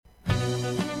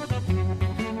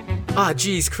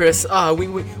Geez, Chris.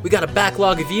 We got a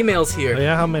backlog of emails here. Oh,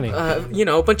 yeah, how many?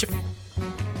 A bunch of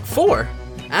 4,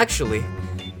 actually.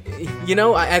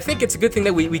 I think it's a good thing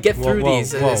that we get through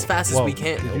these as fast as we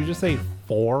can. Did you just say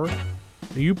 4?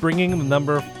 Are you bringing the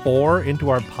number 4 into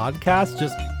our podcast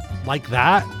just like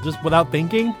that? Just without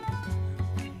thinking?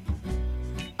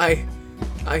 I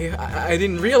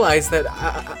didn't realize that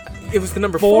it was the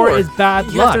number 4 is bad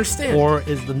you luck. have to understand. 4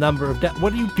 is the number of death.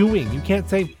 What are you doing? You can't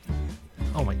say...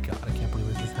 Oh my god, I can't believe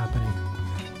this is happening.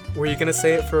 Were you gonna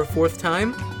say it for a 4th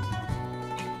time?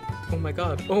 Oh my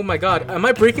god. Am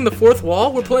I breaking the 4th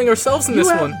wall? We're playing ourselves in this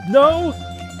one. No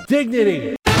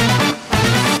dignity.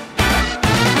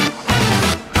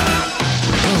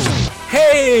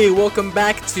 Hey, welcome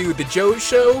back to the Joe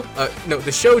Show.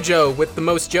 The Show Joe with the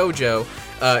most JoJo.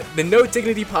 The No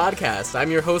Dignity Podcast.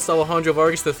 I'm your host, Alejandro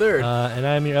Vargas III. And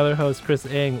I'm your other host, Chris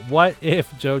Ng. What if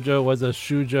JoJo was a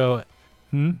Shujo?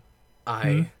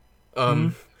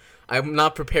 I'm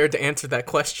not prepared to answer that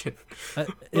question.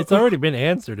 It's already been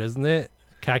answered, isn't it?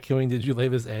 Kakyoin, did you lay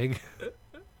this egg?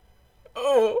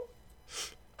 Look,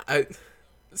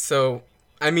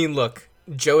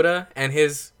 Joda and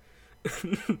his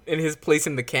his place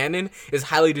in the canon is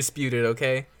highly disputed,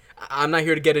 okay? I'm not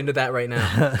here to get into that right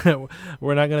now.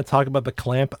 We're not going to talk about the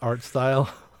Clamp art style.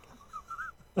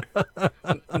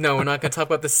 No, we're not going to talk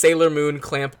about the Sailor Moon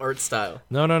Clamp art style.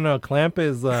 No. Clamp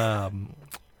is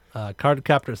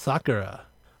Cardcaptor Sakura.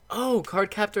 Oh,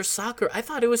 Cardcaptor Sakura. I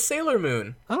thought it was Sailor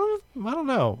Moon. I don't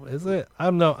know. Is it? I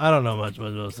don't know much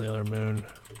about Sailor Moon.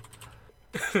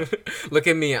 Look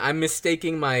at me. I'm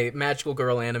mistaking my magical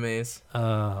girl animes.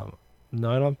 No,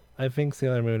 I don't. I think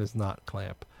Sailor Moon is not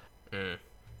Clamp.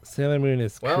 Sailor Moon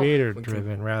is creator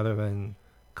driven rather than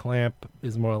Clamp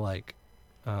is more like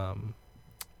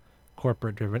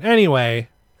corporate driven. Anyway,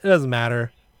 it doesn't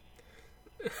matter.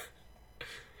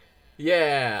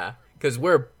 Yeah, because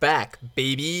we're back,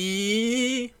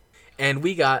 baby. And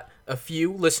we got a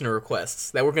few listener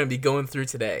requests that we're going to be going through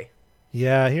today.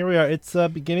 Yeah, here we are. It's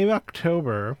beginning of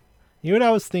October. You know what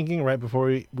I was thinking right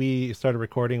before we started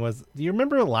recording was, do you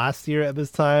remember last year at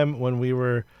this time when we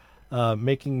were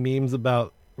making memes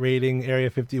about raiding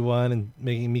Area 51 and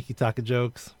making Mikitaka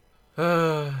jokes?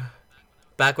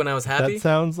 Back when I was happy? That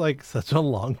sounds like such a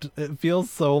long... It feels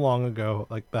so long ago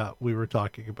like that we were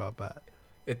talking about that.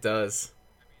 It does.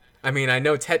 I mean, I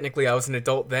know technically I was an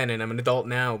adult then and I'm an adult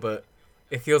now, but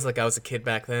it feels like I was a kid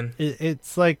back then.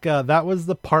 It's like that was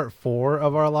the part 4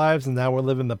 of our lives, and now we're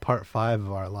living the part 5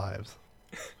 of our lives.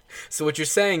 So what you're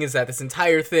saying is that this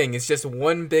entire thing is just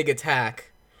one big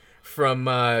attack from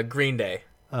Green Day.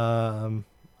 I'm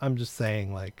just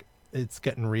saying, like, it's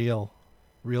getting real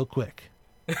quick.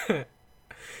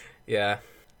 Yeah.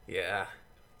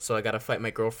 So I gotta fight my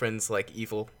girlfriend's, like,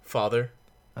 evil father.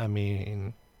 I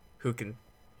mean... Who can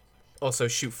also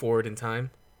shoot forward in time.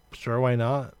 Sure, why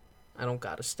not? I don't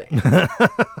gotta stay.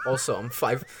 Also, I'm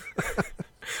 5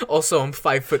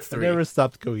 5'3". I never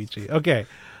stopped Koichi. Okay.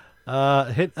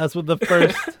 Hit us with the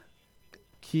first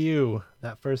cue.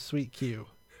 That first sweet cue.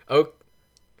 Oh,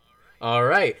 all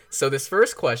right. So this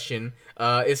first question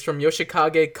is from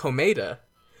Yoshikage Komeda.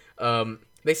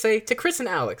 They say, to Chris and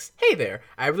Alex, hey there,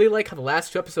 I really like how the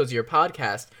last 2 episodes of your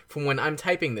podcast, from when I'm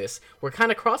typing this, were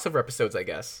kind of crossover episodes, I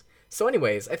guess. So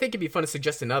anyways, I think it'd be fun to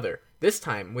suggest another, this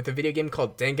time with a video game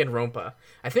called Danganronpa.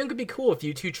 I think it would be cool if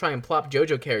you two try and plop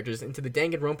JoJo characters into the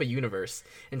Danganronpa universe,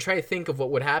 and try to think of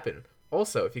what would happen.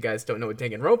 Also, if you guys don't know what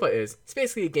Danganronpa is, it's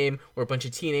basically a game where a bunch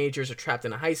of teenagers are trapped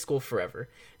in a high school forever.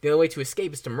 The only way to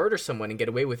escape is to murder someone and get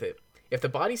away with it. If the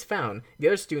body's found, the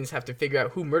other students have to figure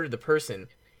out who murdered the person.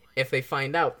 If they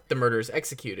find out, the murder is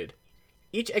executed.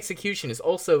 Each execution is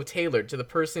also tailored to the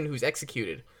person who's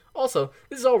executed. Also,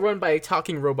 this is all run by a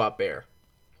talking robot bear.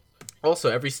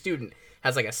 Also, every student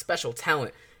has like a special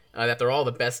talent that they're all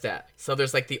the best at. So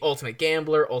there's like the ultimate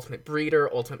gambler, ultimate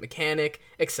breeder, ultimate mechanic,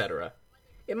 etc.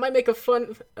 It might be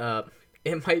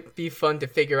fun to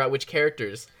figure out which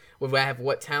characters would have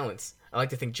what talents. I like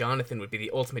to think Jonathan would be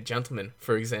the ultimate gentleman,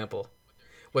 for example.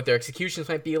 What their executions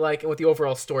might be like, and what the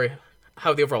overall story,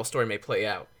 how the overall story may play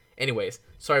out. Anyways,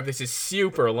 sorry if this is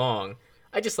super long.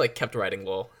 I just kept writing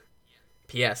lol.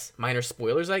 P.S. Minor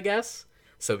spoilers, I guess?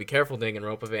 So be careful,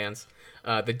 Danganronpa fans.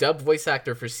 The dubbed voice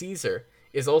actor for Caesar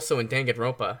is also in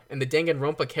Danganronpa, and the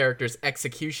Danganronpa character's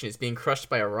execution is being crushed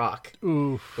by a rock.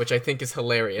 Oof. Which I think is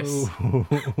hilarious.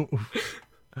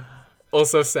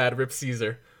 Also sad, rip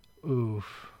Caesar.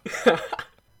 Oof.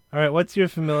 Alright, what's your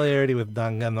familiarity with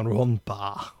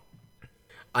Danganronpa?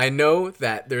 I know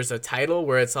that there's a title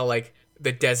where it's all like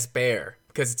the Despair,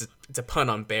 because it's a pun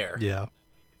on bear. Yeah.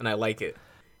 And I like it.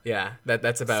 Yeah,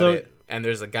 that's about it. and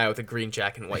there's a guy with a green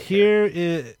jacket and white Here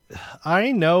is,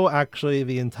 I know actually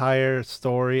the entire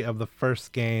story of the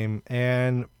first game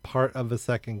and part of the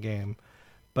second game,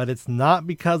 but it's not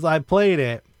because I played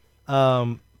it.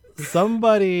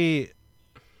 Somebody,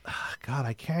 God,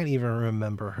 I can't even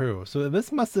remember who. So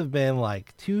this must have been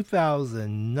like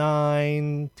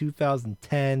 2009,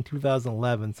 2010,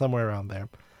 2011, somewhere around there.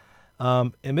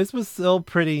 And this was still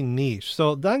pretty niche.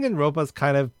 So Danganronpa's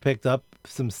kind of picked up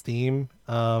some steam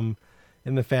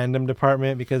in the fandom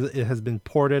department because it has been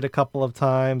ported a couple of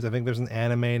times. I think there's an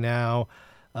anime now.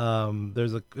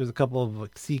 There's a couple of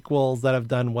like sequels that have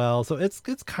done well. So it's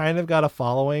kind of got a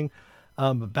following.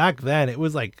 But back then it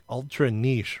was like ultra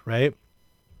niche, right?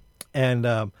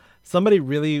 And somebody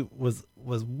really was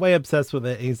way obsessed with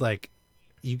it. And he's like,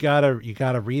 you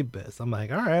gotta read this. I'm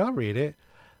like, all right, I'll read it.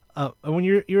 And when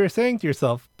you're saying to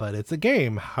yourself, but it's a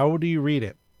game, how do you read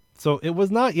it? So it was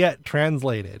not yet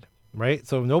translated, right?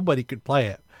 So nobody could play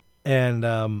it. And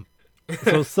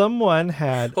so someone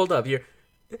had Hold up, you're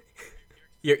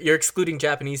excluding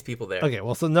Japanese people there. Okay,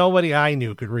 well, so nobody I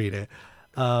knew could read it.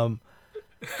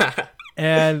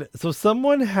 And so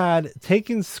someone had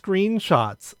taken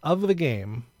screenshots of the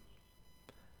game,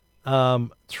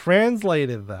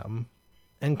 translated them,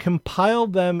 and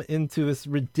compiled them into this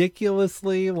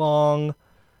ridiculously long,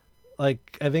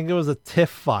 like, I think it was a TIFF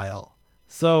file.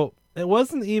 So it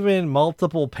wasn't even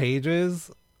multiple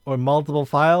pages or multiple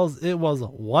files. It was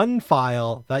one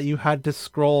file that you had to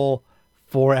scroll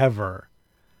forever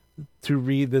to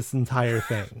read this entire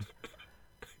thing.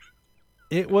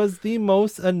 It was the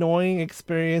most annoying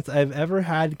experience I've ever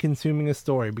had consuming a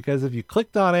story, because if you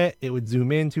clicked on it, it would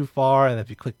zoom in too far, and if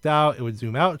you clicked out, it would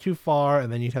zoom out too far, and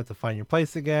then you'd have to find your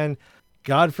place again.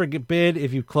 God forbid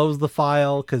if you close the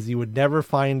file, because you would never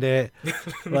find it.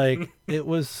 Like, it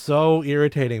was so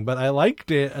irritating, but I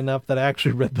liked it enough that I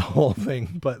actually read the whole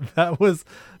thing. But that was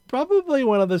probably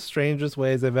one of the strangest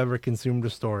ways I've ever consumed a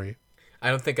story. I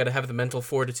don't think I'd have the mental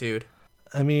fortitude.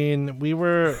 I mean,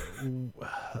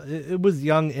 it was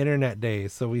young internet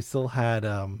days, so we still had,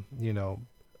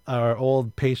 our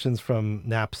old patience from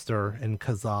Napster and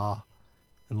Kazaa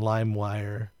and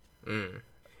LimeWire.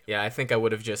 Yeah, I think I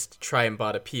would have just tried and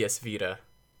bought a PS Vita.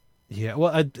 Yeah,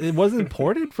 well, it wasn't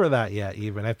ported for that yet,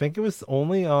 even. I think it was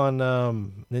only on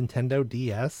Nintendo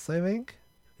DS, I think.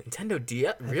 Nintendo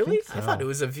DS? Really? So. I thought it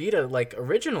was a Vita, like,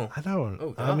 original. I don't.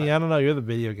 Oh, I mean, I don't know. You're the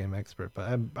video game expert, but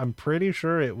I'm pretty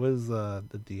sure it was the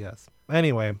DS.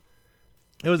 Anyway,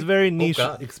 it was a very niche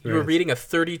experience. You were reading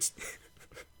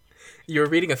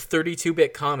a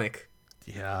 32-bit comic.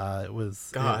 Yeah, it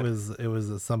was. God. It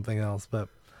was something else. But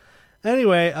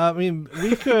anyway, I mean,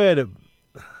 we could.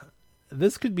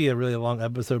 This could be a really long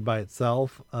episode by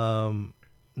itself. In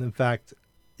fact,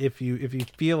 if you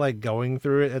feel like going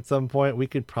through it at some point, we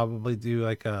could probably do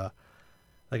like a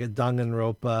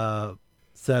Danganronpa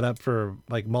setup for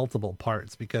like multiple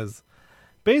parts, because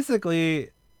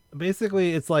basically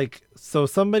it's like, so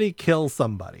somebody kills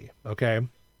somebody, okay?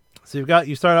 So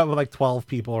you start out with like 12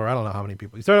 people, or I don't know how many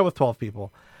people. You start out with 12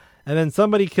 people, and then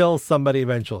somebody kills somebody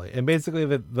eventually. And basically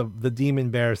the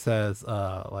demon bear says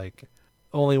like,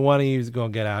 only one of you is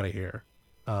going to get out of here.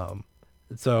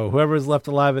 So whoever's left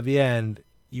alive at the end,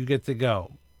 you get to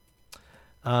go.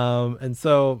 And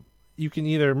so you can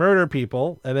either murder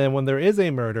people, and then when there is a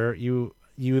murder, you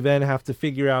then have to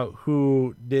figure out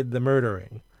who did the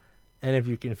murdering. And if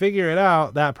you can figure it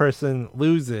out, that person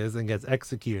loses and gets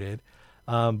executed.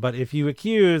 But if you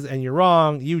accuse and you're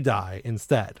wrong, you die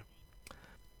instead.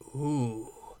 Ooh,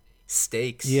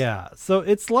 stakes. Yeah, so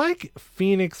it's like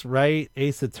Phoenix Wright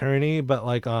Ace Attorney, but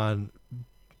like on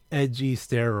edgy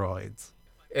steroids.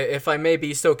 If I may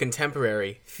be so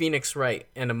contemporary, Phoenix Wright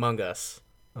and Among Us.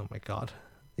 Oh my god.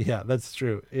 Yeah, that's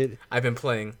true. I've been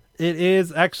playing. It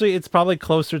is actually, it's probably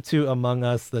closer to Among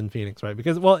Us than Phoenix Wright,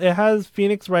 because, well, it has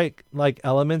Phoenix Wright like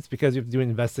elements, because you have to do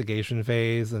investigation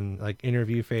phase and like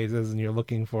interview phases, and you're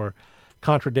looking for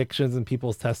contradictions in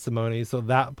people's testimony. So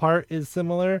that part is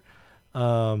similar.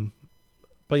 But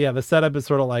yeah, the setup is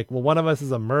sort of like, well, one of us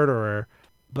is a murderer,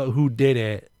 but who did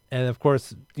it? And of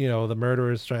course, the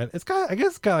murderer is trying. It's kind of, I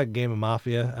guess, kind of like Game of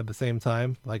Mafia at the same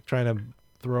time, like trying to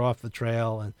throw off the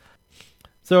trail. And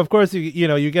so, of course,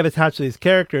 you get attached to these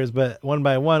characters, but one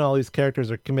by one, all these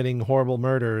characters are committing horrible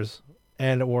murders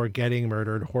and or getting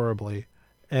murdered horribly.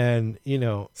 And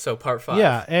So part 5.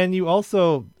 Yeah, and you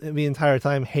also the entire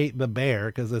time hate the bear,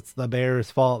 because it's the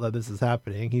bear's fault that this is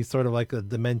happening. He's sort of like a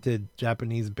demented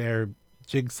Japanese bear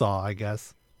Jigsaw, I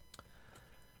guess.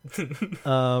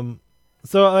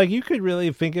 So like you could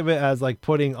really think of it as like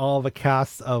putting all the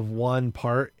casts of one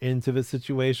part into the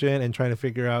situation and trying to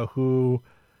figure out who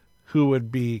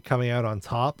would be coming out on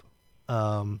top.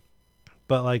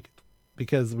 But like,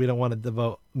 because we don't want to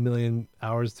devote a million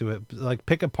hours to it, like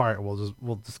pick a part.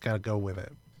 We'll just gotta go with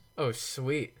it. Oh,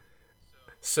 sweet.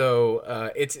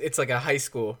 So it's like a high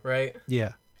school, right?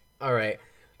 Yeah. All right.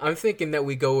 I'm thinking that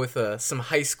we go with some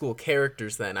high school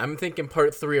characters then. I'm thinking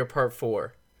part 3 or part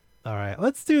 4. All right.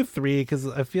 Let's do 3 because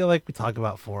I feel like we talk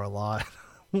about 4 a lot.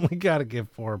 We gotta give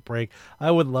 4 a break.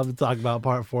 I would love to talk about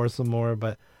part 4 some more,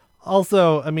 but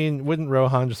also, I mean, wouldn't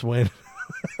Rohan just win?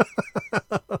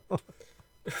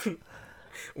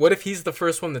 What if he's the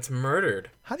first one that's murdered?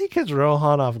 How do you catch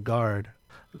Rohan off guard?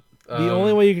 The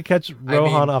only way you could catch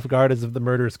Rohan off guard is if the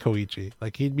murder is Koichi.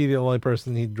 Like, he'd be the only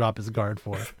person he'd drop his guard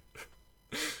for.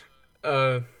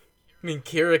 I mean,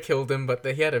 Kira killed him, but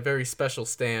he had a very special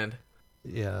stand.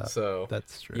 Yeah, so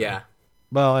that's true. Yeah.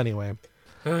 Well, anyway.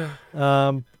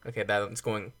 Okay, that's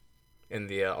going in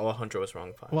the Alejandro was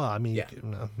wrong file. Well, I mean, yeah.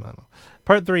 No, I don't know.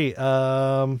 Part 3.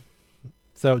 So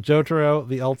Jotaro,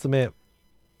 the ultimate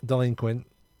delinquent,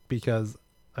 because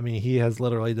I mean, he has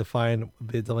literally defined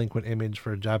the delinquent image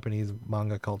for Japanese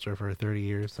manga culture for 30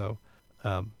 years. So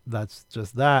that's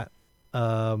just that.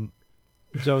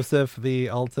 Joseph, the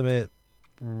ultimate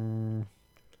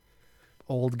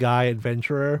old guy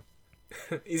adventurer.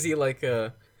 Is he like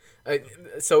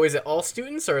so is it all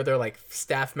students or are there like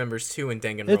staff members too in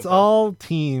Danganronpa? It's all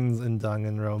teens in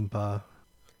Danganronpa.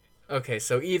 Okay,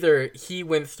 so either he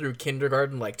went through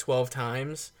kindergarten like 12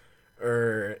 times,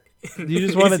 or you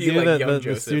just want to do like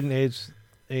the student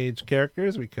age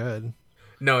characters? We could.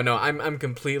 No, I'm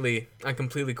completely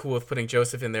cool with putting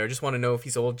Joseph in there. I just want to know if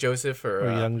he's old Joseph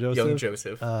or young Joseph. Young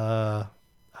Joseph. I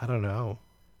don't know.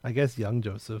 I guess young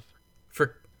Joseph.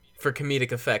 For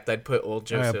comedic effect, I'd put old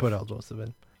Joseph. I put old Joseph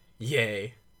in.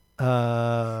 Yay.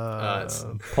 Polnareff,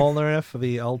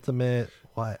 the ultimate.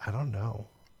 What? I don't know.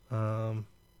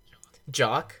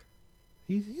 Jock.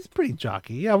 He's pretty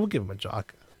jockey. Yeah, we'll give him a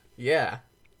jock. Yeah.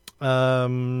 I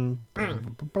mean,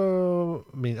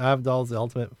 Avdol's the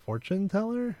ultimate fortune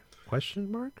teller?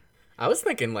 Question mark? I was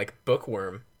thinking like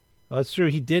bookworm. Oh, that's true.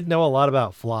 He did know a lot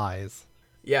about flies.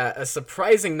 Yeah, a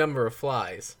surprising number of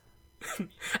flies.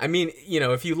 I mean,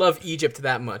 if you love Egypt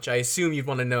that much, I assume you'd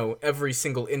want to know every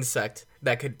single insect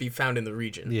that could be found in the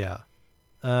region. Yeah.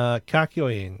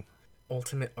 Kakyoin.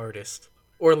 Ultimate artist.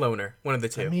 Or loner, one of the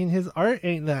two. I mean, his art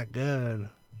ain't that good.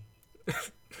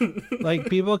 Like,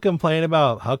 people complain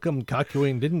about how come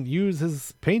Kakyoin didn't use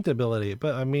his paint ability,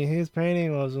 but I mean, his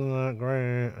painting wasn't that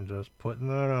great. I'm just putting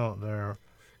that out there.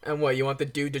 And what, you want the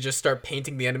dude to just start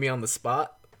painting the enemy on the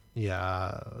spot?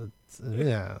 Yeah.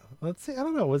 Let's see. I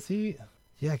don't know. Was he?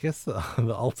 Yeah, I guess the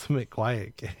ultimate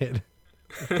quiet kid.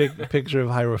 Picture of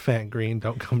Hierophant Green.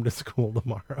 Don't come to school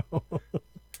tomorrow.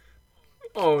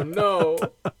 Oh no.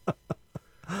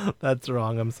 That's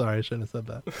wrong. I'm sorry. I shouldn't have said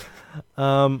that.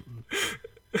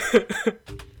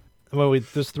 Well, we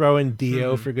just throw in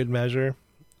Dio for good measure.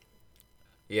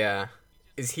 Yeah.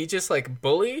 Is he just like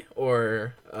bully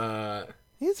or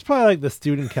He's probably like the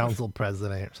student council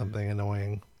president or something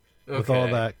annoying. Okay, with all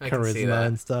that charisma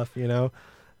and stuff,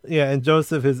 Yeah, and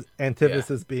Joseph, his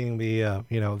antithesis being the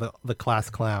the class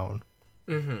clown.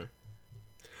 Mm-hmm.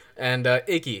 And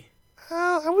Iggy.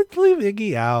 I would leave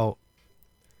Iggy out.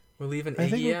 We're leaving Iggy out? I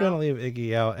think we're gonna leave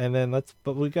Iggy out, and then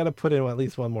but we gotta put in at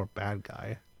least one more bad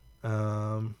guy.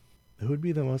 Who would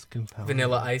be the most compelling?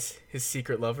 Vanilla Ice, his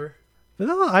secret lover.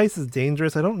 Vanilla Ice is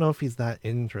dangerous. I don't know if he's that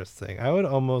interesting. I would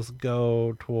almost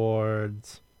go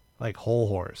towards like Whole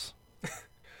Horse.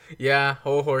 Yeah,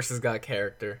 Whole Horse has got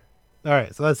character. All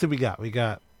right, so that's who we got. We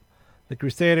got the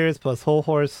Crusaders plus Whole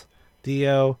Horse,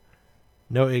 Dio,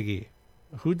 no Iggy.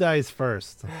 Who dies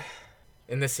first?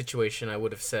 In this situation, I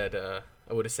would have said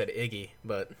Iggy,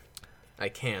 but I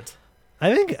can't.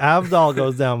 I think Avdol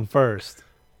goes down first.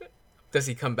 Does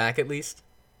he come back at least?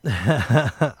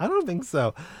 I don't think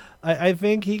so. I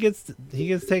think he gets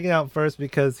taken out first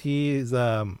because he's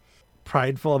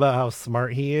prideful about how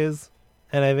smart he is.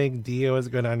 And I think Dio is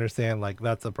going to understand, like,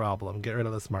 that's a problem. Get rid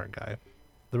of the smart guy.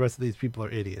 The rest of these people are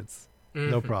idiots.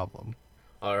 Mm-hmm. No problem.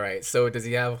 All right. So does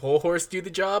he have Whole Horse do the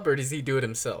job, or does he do it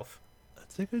himself?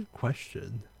 That's a good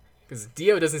question. Because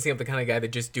Dio doesn't seem like the kind of guy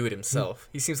that just do it himself.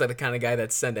 He seems like the kind of guy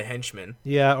that send a henchman.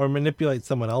 Yeah, or manipulate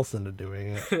someone else into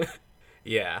doing it.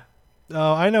 Yeah.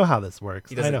 Oh, I know how this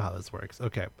works.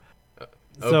 Okay.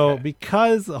 So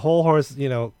because Whole Horse,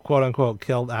 quote unquote,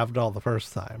 killed Avdol the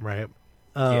first time, right?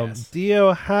 Yes.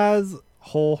 Dio has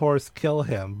Whole Horse kill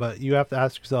him, but you have to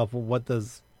ask yourself, well,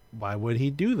 why would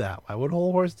he do that? Why would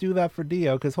Whole Horse do that for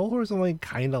Dio? Because Whole Horse only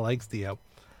kind of likes Dio.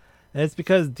 And it's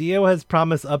because Dio has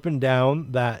promised up and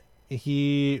down that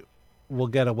he will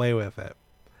get away with it.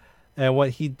 And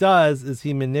what he does is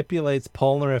he manipulates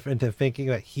Polnareff into thinking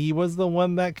that he was the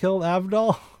one that killed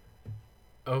Avdol.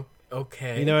 Oh,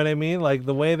 okay. You know what I mean? Like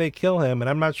the way they kill him, and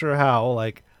I'm not sure how.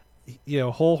 Like,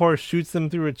 Whole Horse shoots him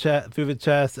through the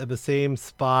chest at the same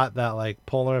spot that like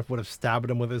Polnareff would have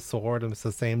stabbed him with his sword, and it's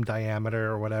the same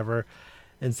diameter or whatever.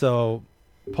 And so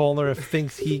Polnareff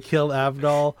thinks he killed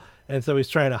Avdol, and so he's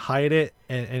trying to hide it,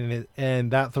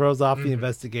 and that throws off the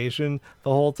investigation the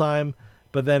whole time.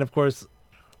 But then, of course,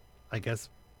 I guess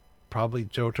probably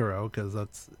Jotaro, because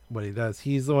that's what he does.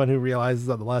 He's the one who realizes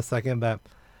at the last second that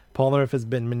Polnareff has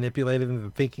been manipulated into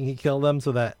thinking he killed them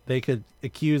so that they could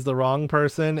accuse the wrong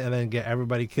person and then get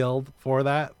everybody killed for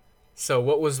that. So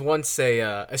what was once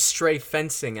a stray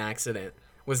fencing accident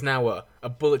was now a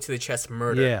bullet to the chest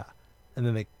murder. Yeah. And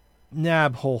then they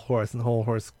nab Whole Horse, and Whole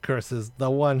Horse curses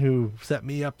the one who set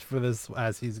me up for this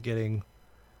as he's getting,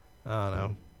 I don't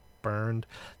know, burned.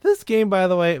 This game, by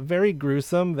the way, very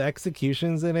gruesome. The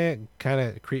executions in it kind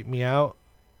of creep me out.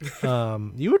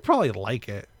 You would probably like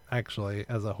it, actually,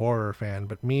 as a horror fan,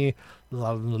 but me,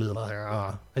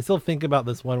 I still think about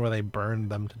this one where they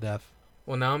burned them to death.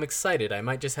 Well, now I'm excited. I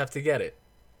might just have to get it.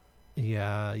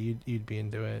 Yeah, you'd be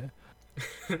into it.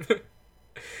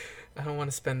 I don't want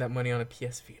to spend that money on a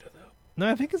PS Vita, though. No,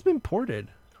 I think it's been ported.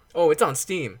 Oh, it's on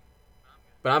Steam.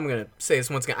 But I'm going to say this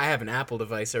once again. I have an Apple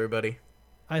device, everybody.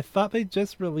 I thought they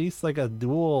just released like a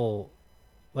dual,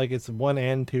 like it's 1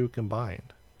 and 2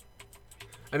 combined.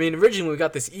 I mean, originally we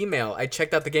got this email. I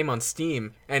checked out the game on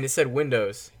Steam, and it said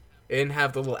Windows. It didn't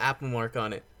have the little Apple mark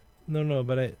on it. No,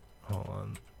 but hold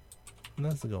on.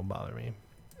 That's gonna bother me.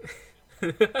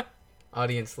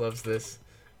 Audience loves this.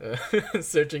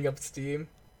 Searching up Steam.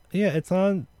 Yeah, it's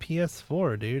on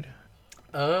PS4, dude.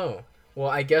 Oh. Well,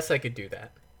 I guess I could do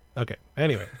that. Okay.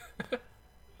 Anyway.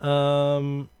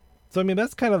 So I mean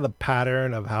that's kind of the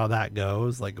pattern of how that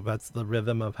goes. Like that's the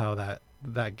rhythm of how that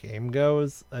game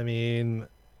goes. I mean,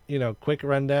 quick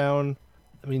rundown.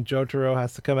 I mean, Jotaro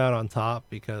has to come out on top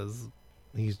because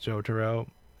he's Jotaro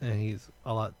and he's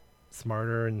a lot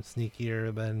smarter and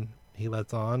sneakier than he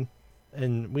lets on.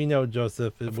 And we know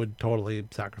Joseph would totally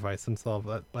sacrifice himself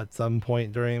at some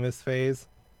point during this phase.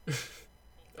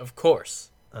 Of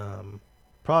course.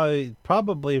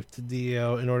 Probably to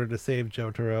Dio in order to save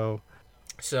Jotaro.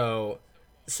 So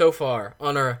far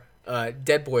on our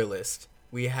dead boy list,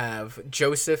 we have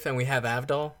Joseph and we have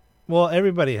Avdol. Well,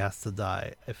 everybody has to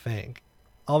die, I think.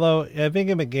 Although I think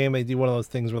in the game they do one of those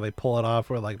things where they pull it off,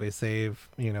 where like they save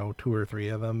 2 or 3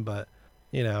 of them. But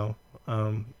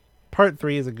part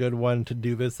 3 is a good one to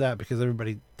do this at because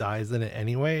everybody dies in it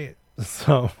anyway.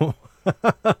 So,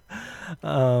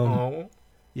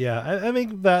 yeah, I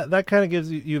think that kind of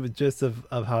gives you the gist of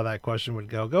how that question would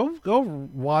go. Go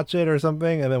watch it or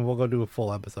something, and then we'll go do a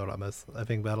full episode on this. I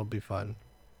think that'll be fun.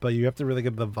 But you have to really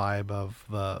get the vibe of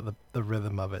the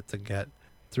rhythm of it to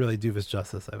really do this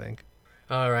justice, I think.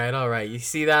 All right. You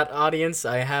see that, audience?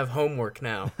 I have homework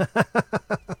now.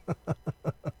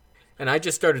 And I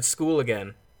just started school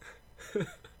again.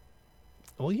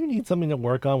 Well, you need something to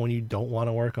work on when you don't want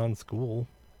to work on school.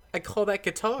 I call that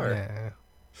guitar. Yeah.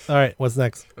 All right, what's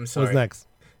next? I'm sorry. What's next?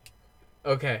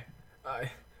 Okay.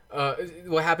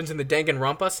 What happens in the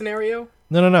Danganronpa scenario?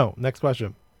 No. Next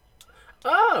question.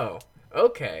 Oh,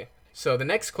 okay. So the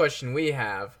next question we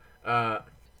have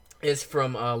is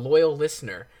from a loyal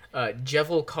listener,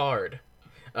 Jevil Card.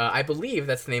 I believe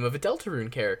that's the name of a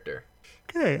Deltarune character.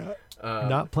 Okay.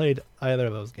 Not played either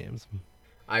of those games.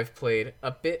 I've played a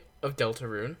bit of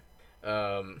Deltarune.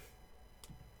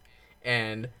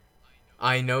 And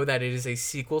I know that it is a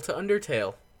sequel to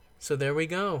Undertale. So there we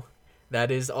go. That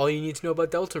is all you need to know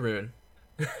about Deltarune.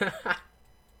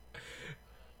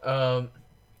 Let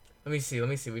me see.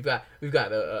 We've got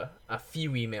a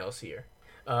few emails here.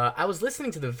 I was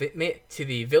listening to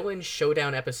the Villain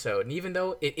Showdown episode, and even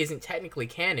though it isn't technically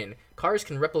canon, cars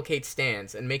can replicate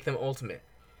stands and make them ultimate,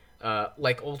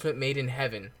 like Ultimate Made in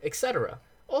Heaven, etc.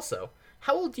 Also,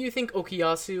 how old do you think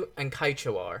Okuyasu and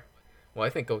Kaicho are? Well, I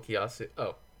think Okuyasu...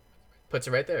 Oh, puts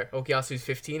it right there. Okuyasu's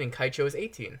 15 and Kaicho is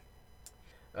 18.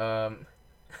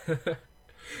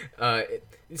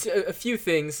 It's a few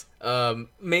things,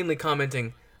 mainly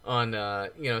commenting on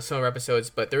some of our episodes,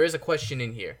 but there is a question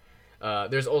in here.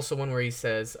 There's also one where he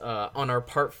says, on our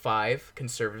Part 5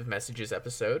 Conservative Messages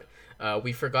episode,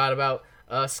 we forgot about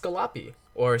Scalappi,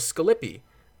 or Scalippi.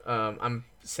 I'm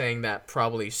saying that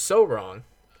probably so wrong.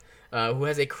 Who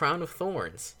has a crown of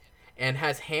thorns and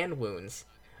has hand wounds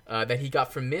that he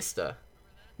got from Mista.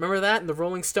 Remember that in the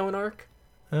Rolling Stone arc?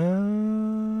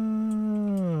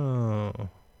 Oh,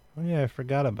 yeah, I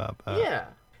forgot about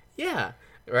that. Yeah.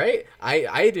 right?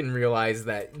 I didn't realize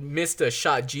that Mista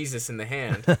shot Jesus in the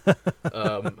hand.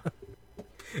 Um,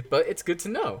 but it's good to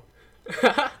know.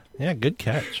 Yeah, good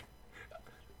catch.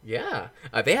 Yeah,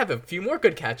 they have a few more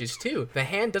good catches too. The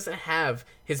hand doesn't have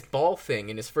his ball thing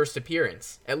in his first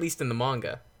appearance, at least in the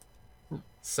manga.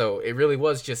 So it really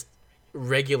was just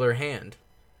regular hand.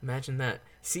 Imagine that.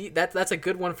 See, that's a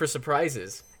good one for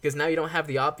surprises because now you don't have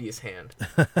the obvious hand.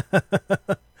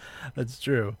 That's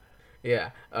true. Yeah.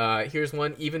 Here's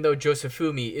one. Even though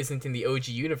Josefumi isn't in the OG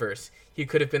universe, he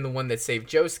could have been the one that saved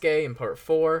Josuke in part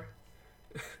 4.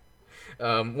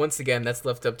 Once again, that's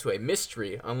left up to a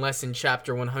mystery, unless in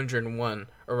chapter 101,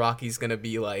 Araki's gonna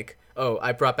be like, oh,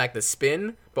 I brought back the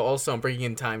spin, but also I'm bringing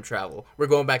in time travel. We're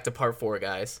going back to part 4,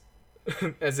 guys.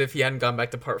 As if he hadn't gone back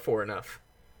to part 4 enough.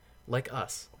 Like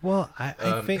us. Well,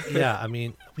 I think, yeah, I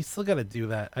mean, we still got to do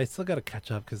that. I still got to catch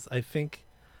up because I think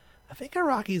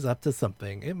Araki's up to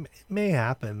something. It may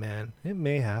happen, man. It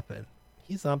may happen.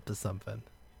 He's up to something.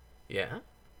 Yeah?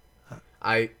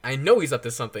 I know he's up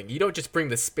to something. You don't just bring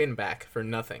the spin back for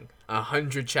nothing.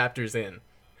 100 chapters in.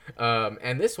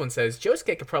 And this one says,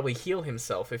 Josuke could probably heal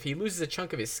himself. If he loses a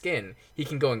chunk of his skin, he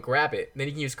can go and grab it. Then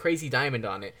he can use Crazy Diamond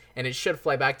on it, and it should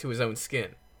fly back to his own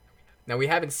skin. Now, we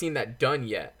haven't seen that done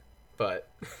yet, but...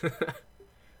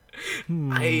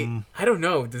 I don't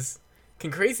know. Does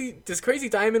Crazy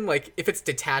Diamond, like, if it's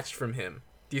detached from him,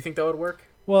 do you think that would work?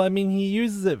 Well, I mean, he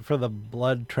uses it for the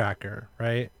blood tracker,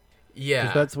 right?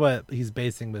 Yeah. That's what he's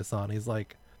basing this on. He's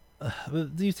like, do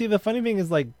you see, the funny thing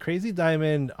is, like, Crazy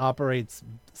Diamond operates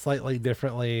slightly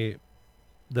differently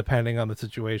depending on the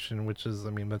situation, which is, I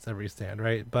mean, that's every stand,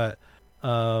 right? But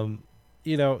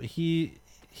you know, he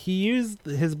used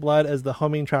his blood as the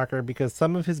homing tracker because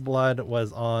some of his blood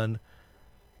was on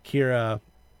Kira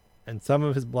and some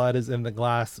of his blood is in the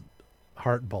glass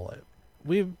heart bullet.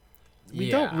 We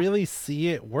don't really see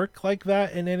it work like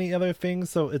that in any other thing,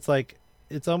 so it's like,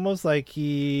 it's almost like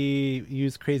he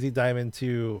used Crazy Diamond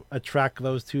to attract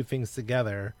those two things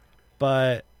together.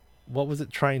 But what was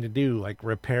it trying to do? Like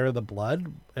repair the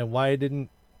blood? And why didn't...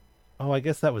 Oh, I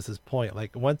guess that was his point.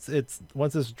 Like once it's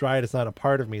dried, it's not a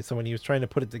part of me. So when he was trying to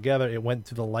put it together, it went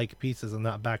to the like pieces and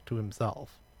not back to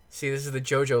himself. See, this is the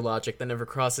JoJo logic that never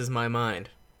crosses my mind.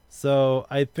 So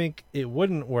I think it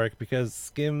wouldn't work because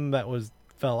skin that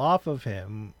fell off of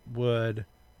him would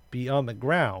be on the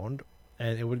ground,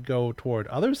 and it would go toward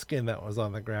other skin that was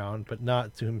on the ground, but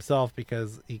not to himself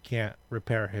because he can't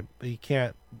repair him. He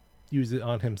can't use it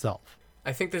on himself.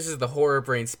 I think this is the horror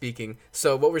brain speaking.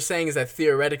 So what we're saying is that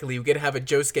theoretically we get to have a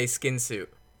Josuke skin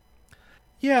suit.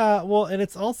 Yeah, well, and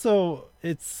it's also,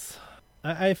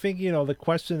 I think, you know, the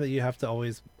question that you have to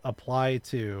always apply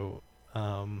to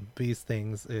these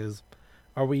things is,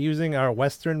 are we using our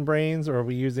Western brains or are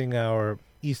we using our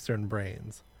Eastern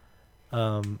brains?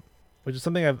 Which is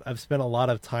something I've spent a lot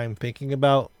of time thinking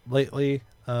about lately,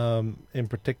 in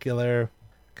particular,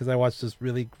 because I watched this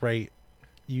really great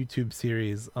YouTube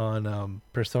series on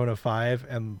Persona 5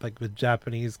 and like the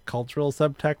Japanese cultural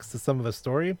subtext to some of the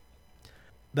story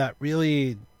that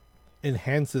really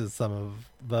enhances some of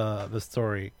the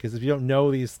story. Because if you don't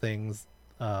know these things,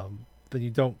 then you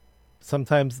don't...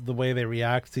 Sometimes the way they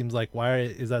react seems like, why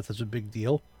is that such a big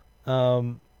deal?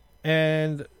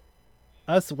 And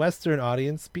us Western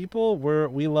audience people,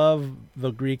 we love the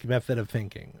Greek method of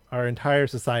thinking. Our entire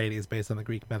society is based on the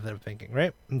Greek method of thinking,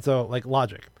 right? And so, like,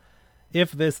 logic.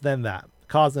 If this, then that.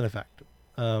 Cause and effect.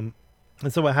 And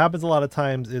so what happens a lot of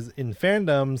times is in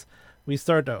fandoms, we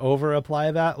start to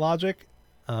over-apply that logic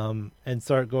and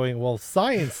start going, well,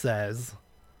 science says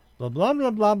blah, blah, blah,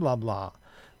 blah, blah, blah.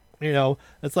 You know,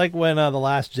 it's like when The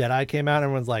Last Jedi came out,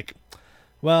 everyone's like,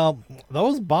 well,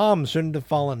 those bombs shouldn't have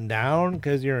fallen down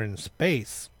because you're in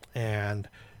space and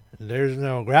there's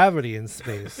no gravity in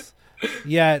space.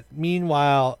 Yet,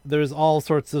 meanwhile, there's all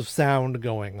sorts of sound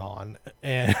going on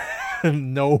and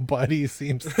nobody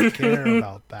seems to care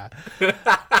about that.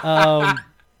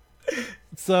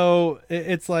 So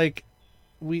it's like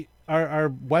our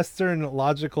Western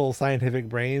logical scientific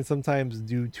brains sometimes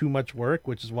do too much work,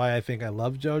 which is why I think I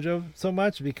love JoJo so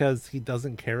much, because he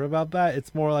doesn't care about that.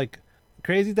 It's more like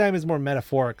Crazy Time is more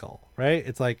metaphorical, right?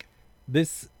 It's like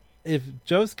this: if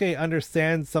Josuke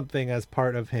understands something as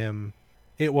part of him,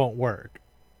 it won't work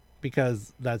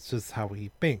because that's just how he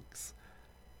thinks.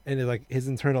 And it's like his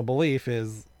internal belief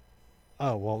is,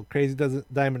 oh well,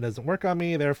 Diamond doesn't work on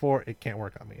me, therefore it can't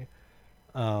work on me.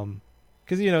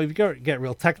 Because you know, if you get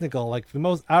real technical, like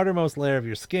the outermost layer of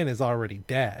your skin is already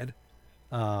dead.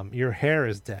 Your hair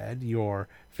is dead. Your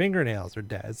fingernails are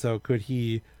dead. So could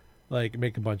he like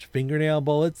make a bunch of fingernail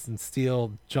bullets and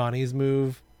steal Johnny's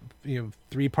move,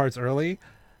 3 parts early?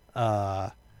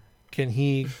 Can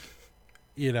he,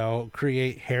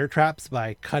 create hair traps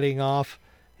by cutting off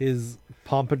his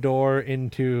pompadour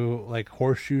into like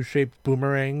horseshoe shaped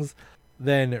boomerangs,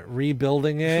 then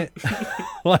rebuilding it?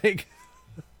 Like,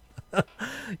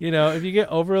 if you get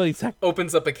overly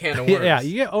Opens up a can of worms. yeah,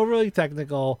 you get overly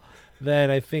technical, then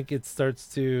I think it starts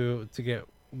to get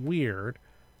weird.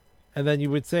 And then you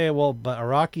would say, well, but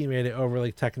Araki made it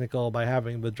overly technical by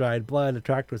having the dried blood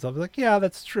attract herself. Like, yeah,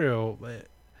 that's true. But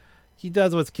he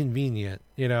does what's convenient,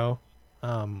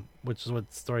 which is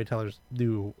what storytellers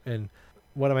do. And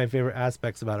one of my favorite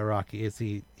aspects about Araki is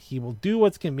he will do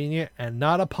what's convenient and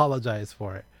not apologize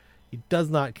for it. He does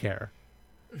not care.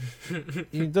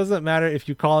 It doesn't matter if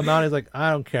you call him out. He's like,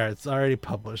 I don't care. It's already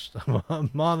published.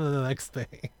 I'm on to the next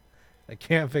thing. I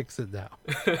can't fix it now.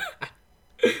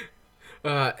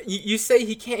 You say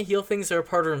he can't heal things that are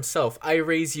part of himself. I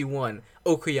raise you one.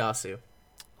 Okuyasu.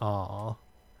 Aw,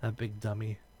 that big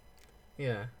dummy.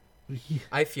 Yeah.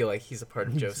 I feel like he's a part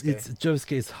of Josuke. It's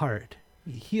Josuke's heart.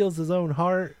 He heals his own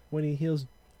heart when he heals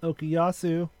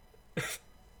Okuyasu.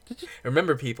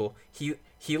 Remember, people, he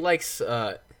likes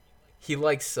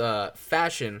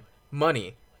fashion,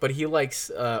 money, but he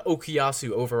likes Okuyasu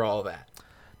over all that.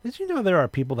 Did you know there are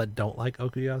people that don't like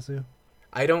Okuyasu?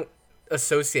 I don't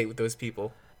associate with those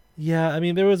people. Yeah, I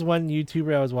mean, there was one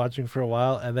YouTuber I was watching for a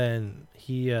while, and then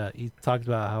he talked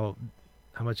about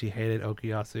how much he hated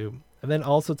Okuyasu, and then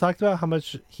also talked about how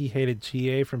much he hated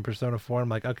Chie from Persona 4. I'm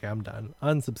like, okay, I'm done.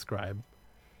 Unsubscribe.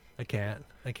 I can't.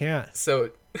 So,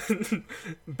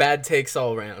 bad takes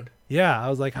all around. Yeah, I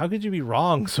was like, how could you be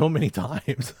wrong so many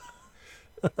times?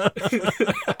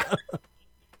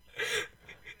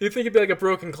 You think it'd be like a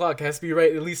broken clock. It has to be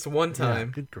right at least one time.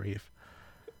 Yeah, good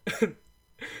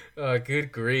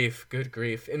grief. Good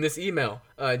grief. In this email,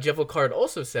 Jevil Card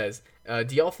also says,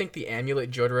 do y'all think the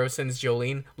amulet Jotaro sends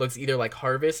Jolene looks either like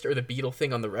Harvest or the beetle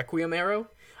thing on the Requiem arrow?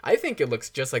 I think it looks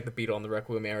just like the beetle on the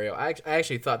Requiem arrow. I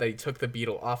actually thought that he took the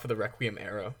beetle off of the Requiem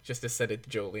arrow just to send it to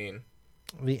Jolene.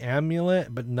 The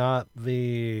amulet, but not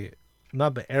the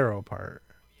arrow part.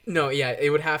 No, yeah,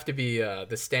 it would have to be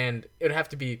the stand. It would have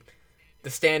to be the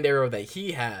stand arrow that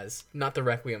he has, not the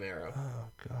Requiem arrow. Oh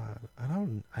God,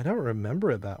 I don't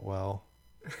remember it that well.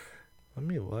 Let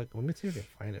me look. Let me see if I can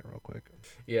find it real quick.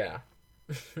 Yeah.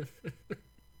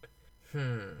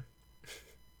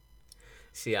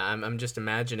 See, I'm just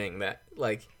imagining that,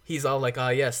 like, he's all like,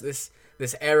 yes, this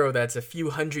arrow that's a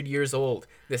few hundred years old,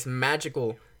 this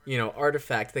magical,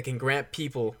 artifact that can grant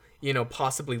people,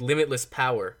 possibly limitless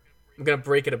power. I'm gonna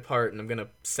break it apart and I'm gonna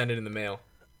send it in the mail.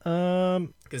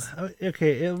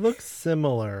 Okay, it looks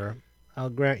similar. I'll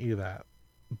grant you that,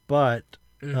 but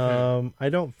I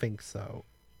don't think so.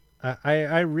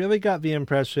 I really got the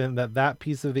impression that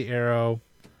piece of the arrow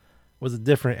was a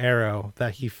different arrow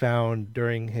that he found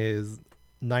during his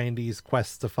 90s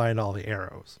quest to find all the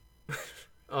arrows.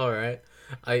 All right,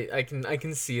 I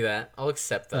can see that. I'll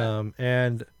accept that.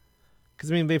 And because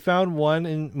they found one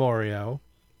in Morio,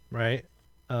 right?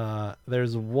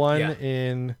 There's one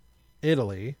in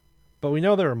Italy, but we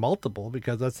know there are multiple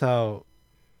because that's how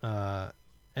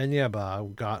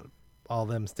Enyaba got all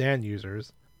them stand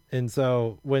users. And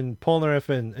so when Polnareff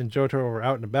and Jotaro were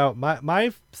out and about,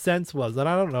 my sense was, and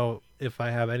I don't know if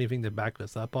I have anything to back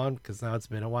this up on because now it's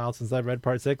been a while since I've read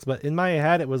part 6, but in my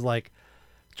head it was like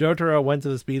Jotaro went to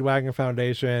the Speedwagon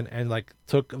Foundation and like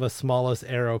took the smallest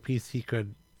arrow piece he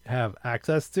could have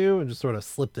access to and just sort of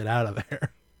slipped it out of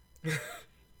there.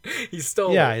 He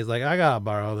stole it. He's like, I gotta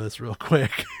borrow this real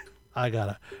quick. I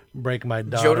gotta break my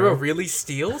daughter. Jotaro really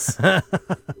steals?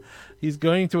 He's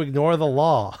going to ignore the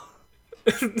law.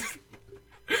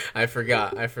 I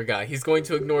forgot. He's going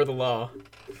to ignore the law.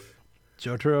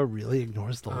 Jotaro really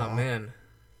ignores the law. Oh, man.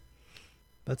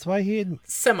 That's why he...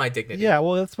 Semi-dignity. Yeah,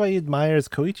 well, that's why he admires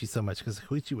Koichi so much, because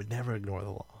Koichi would never ignore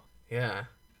the law. Yeah.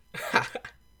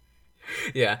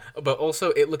 Yeah, but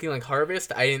also it looking like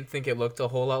Harvest, I didn't think it looked a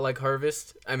whole lot like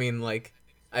Harvest. I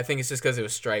think it's just because it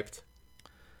was striped.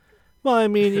 Well,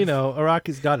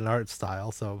 Araki's got an art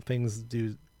style, so things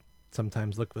do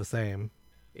sometimes look the same.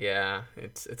 Yeah,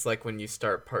 it's like when you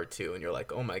start part 2 and you're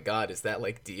like, oh my god, is that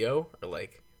like Dio? Or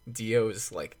like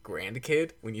Dio's like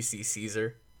grandkid when you see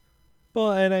Caesar?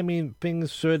 Well, and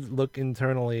things should look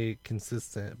internally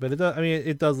consistent, but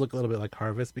it does look a little bit like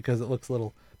Harvest because it looks a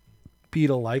little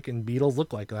beetle-like, and beetles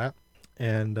look like that.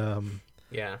 And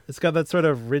yeah, it's got that sort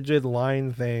of rigid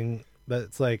line thing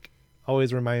that's like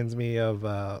always reminds me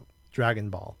of Dragon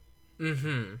Ball.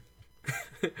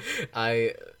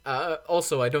 I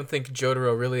don't think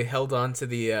Jotaro really held on to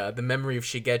the memory of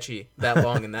Shigechi that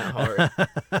long and that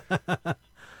hard.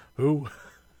 Who?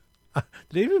 Did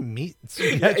they even meet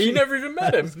Shigechi? Yeah, he never even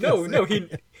met him. No,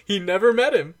 He never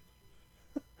met him.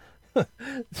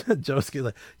 Josuke's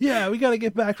like, yeah, we gotta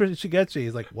get back for Shigechi.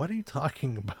 He's like, what are you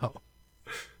talking about?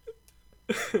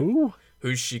 Who?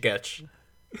 Who's Shigechi?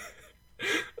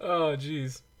 Oh,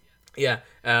 jeez. Yeah,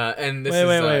 and this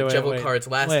wait, Jevil-Card's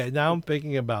last... Wait, now I'm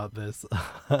thinking about this.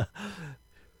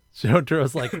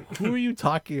 Jotaro's like, who are you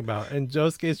talking about? And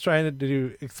Josuke's trying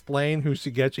to explain who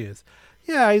Shigechi is.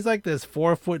 Yeah, he's like this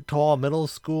 4 foot tall middle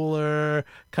schooler,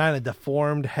 kind of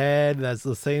deformed head that's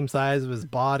the same size of his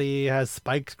body, has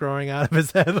spikes growing out of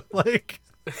his head, like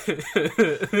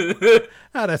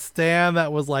had a stand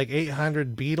that was like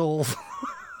 800 beetles.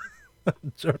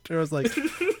 Jotaro's like,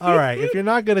 all right, if you're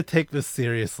not gonna take this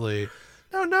seriously,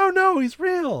 no, he's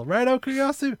real, right,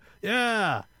 Okuyasu?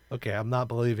 Yeah. Okay, I'm not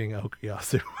believing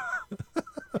Okuyasu.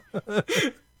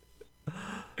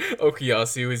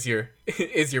 Okuyasu is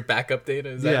your backup data.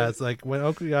 Is that It's like when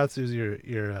Okuyasu's your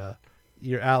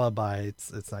alibi,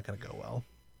 it's not gonna go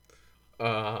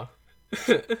well.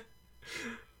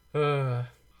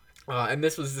 And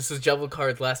this was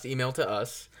Jevil-Card's last email to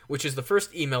us, which is the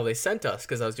first email they sent us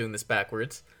because I was doing this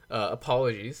backwards.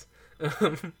 Apologies.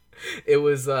 It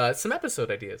was some episode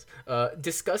ideas.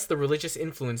 Discuss the religious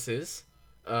influences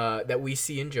that we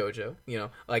see in JoJo. You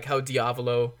know, like how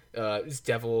Diavolo is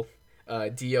devil.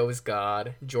 Dio is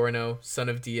God, Giorno, son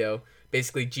of Dio.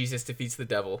 Basically, Jesus defeats the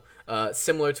devil.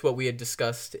 Similar to what we had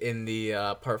discussed in the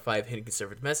Part 5 Hidden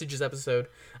Conservative Messages episode.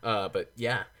 But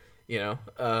yeah,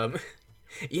 it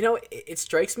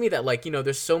strikes me that, like,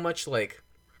 there's so much, like,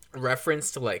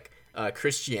 reference to, like,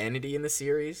 Christianity in the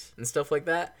series and stuff like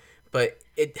that. But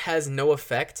it has no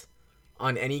effect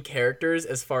on any characters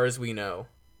as far as we know.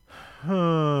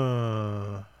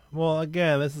 Well,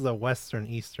 again, this is a Western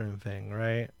Eastern thing,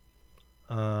 right?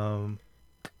 How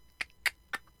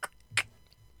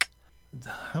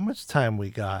much time we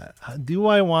got? Do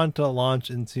I want to launch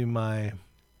into my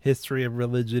history of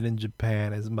religion in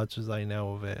Japan as much as I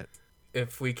know of it?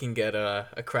 If we can get a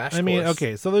crash course. I mean,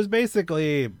 okay, so there's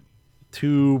basically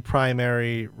 2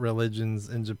 primary religions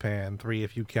in Japan, 3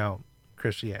 if you count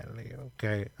Christianity,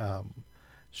 okay?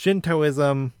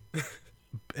 Shintoism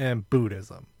and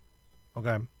Buddhism,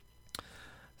 okay?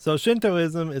 So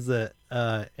Shintoism is a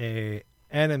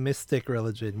animistic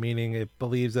religion, meaning it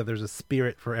believes that there's a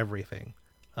spirit for everything.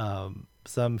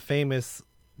 Some famous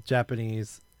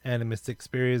Japanese animistic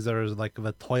spirits are like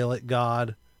the toilet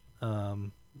god.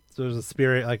 So there's a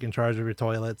spirit like in charge of your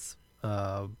toilets,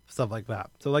 stuff like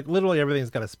that. So like literally everything's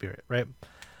got a spirit, right?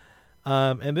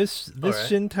 And this right.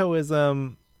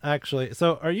 Shintoism actually.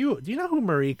 So do you know who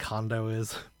Marie Kondo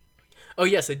is? Oh,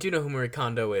 yes, I do know who Marie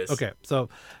Kondo is. Okay, so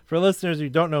for listeners who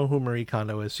don't know who Marie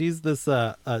Kondo is, she's this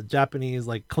Japanese,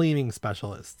 like, cleaning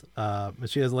specialist.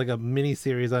 She has, like, a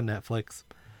mini-series on Netflix.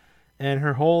 And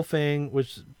her whole thing,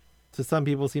 which to some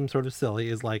people seems sort of silly,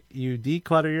 is, like, you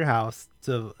declutter your house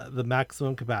to the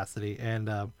maximum capacity.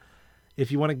 And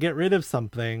if you want to get rid of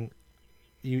something,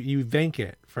 you thank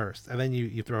it first, and then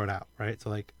you throw it out, right? So,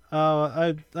 like,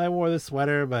 oh, I wore this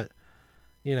sweater, but...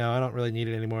 I don't really need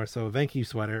it anymore. So thank you,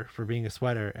 sweater, for being a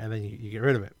sweater. And then you get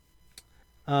rid of it.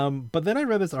 But then I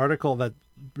read this article that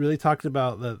really talked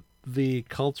about the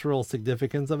cultural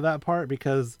significance of that part,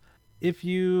 because if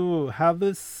you have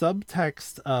this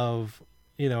subtext of,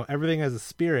 everything has a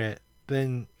spirit,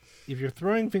 then if you're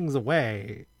throwing things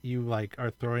away, you like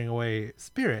are throwing away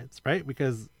spirits, right?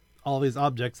 Because all these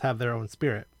objects have their own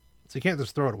spirit. So you can't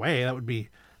just throw it away. That would be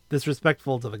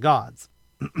disrespectful to the gods.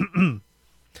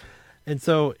 And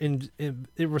so it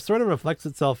sort of reflects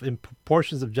itself in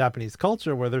portions of Japanese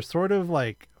culture where they're sort of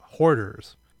like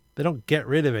hoarders. They don't get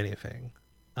rid of anything.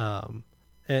 And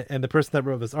the person that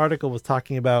wrote this article was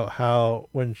talking about how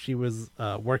when she was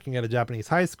working at a Japanese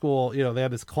high school, they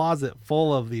had this closet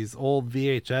full of these old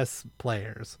VHS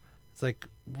players. It's like,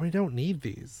 we don't need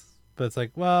these. But it's like,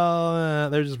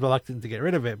 well, they're just reluctant to get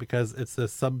rid of it because it's the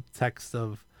subtext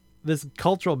of this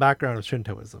cultural background of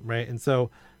Shintoism, right? And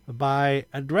so by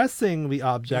addressing the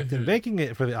object and thanking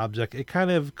it for the object, it kind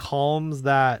of calms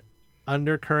that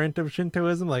undercurrent of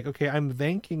Shintoism. Like, okay, I'm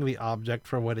thanking the object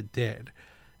for what it did,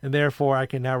 and therefore I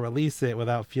can now release it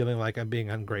without feeling like I'm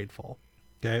being ungrateful.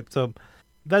 Okay, so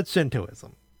that's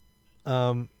Shintoism.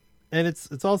 And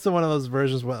it's also one of those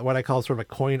versions, what I call sort of a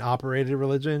coin operated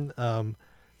religion.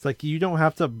 It's like you don't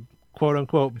have to quote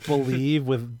unquote believe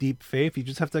with deep faith. You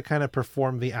just have to kind of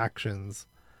perform the actions.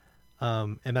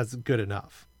 And that's good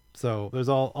enough. So there's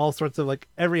all sorts of, like,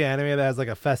 every anime that has like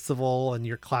a festival and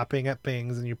you're clapping at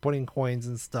things and you're putting coins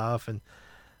and stuff, and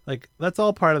like that's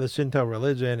all part of the Shinto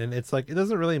religion. And it's like it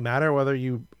doesn't really matter whether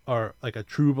you are like a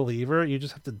true believer, you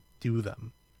just have to do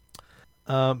them.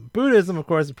 Buddhism, of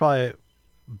course, is probably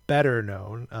better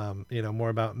known. More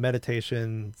about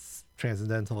meditation,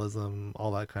 transcendentalism,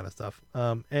 all that kind of stuff.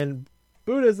 And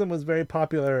Buddhism was very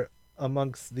popular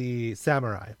amongst the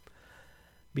samurai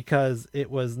because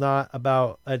it was not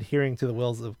about adhering to the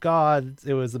wills of God.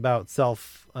 It was about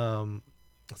self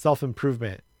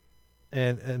improvement.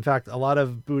 And in fact, a lot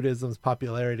of Buddhism's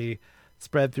popularity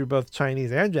spread through both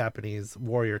Chinese and Japanese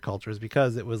warrior cultures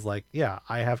because it was like, yeah,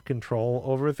 I have control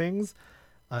over things.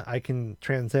 I can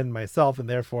transcend myself, and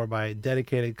therefore by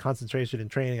dedicated concentration and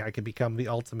training, I can become the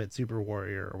ultimate super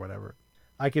warrior or whatever.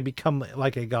 I can become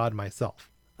like a god myself.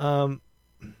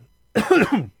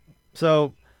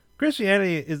 So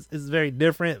Christianity is very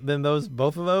different than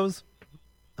both of those.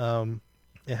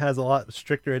 It has a lot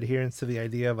stricter adherence to the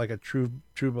idea of like a true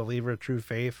believer, true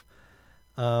faith,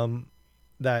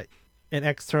 that an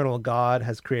external God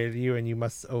has created you, and you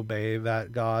must obey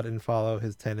that God and follow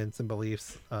his tenets and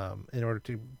beliefs in order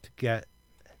to get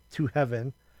to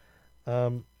heaven.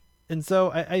 And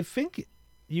so I think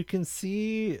you can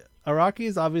see Araki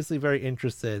is obviously very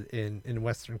interested in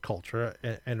Western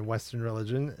culture and Western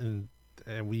religion,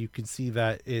 and you can see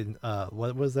that in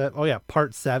what was that? Oh yeah,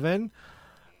 part 7,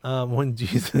 when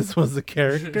Jesus was a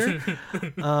character.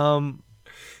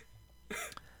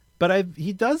 But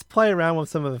he does play around with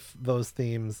some of those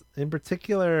themes. In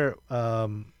particular,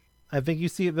 I think you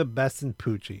see it the best in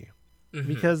Pucci. Mm-hmm.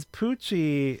 Because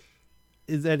Pucci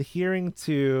is adhering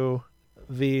to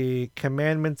the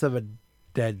commandments of a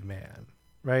dead man,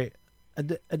 right? A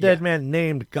dead man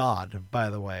named God,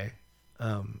 by the way,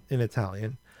 in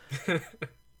Italian.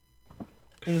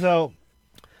 And so,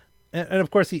 and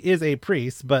of course he is a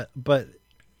priest, but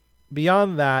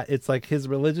beyond that, it's like his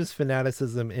religious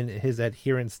fanaticism and his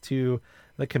adherence to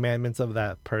the commandments of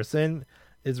that person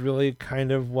is really kind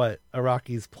of what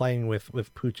Araki's playing with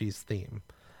Pucci's theme.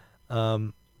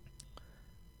 And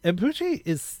Pucci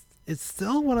is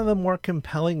still one of the more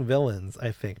compelling villains,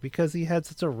 I think, because he had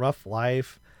such a rough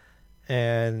life,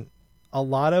 and a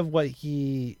lot of what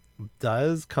he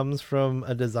does comes from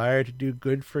a desire to do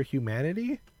good for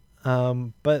humanity.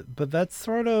 But that's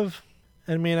sort of,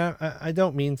 I mean, I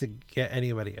don't mean to get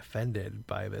anybody offended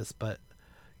by this, but,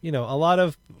 a lot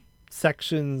of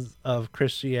sections of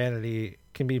Christianity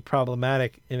can be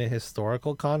problematic in a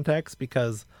historical context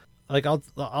because, like,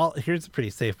 here's a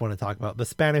pretty safe one to talk about: the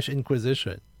Spanish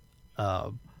Inquisition.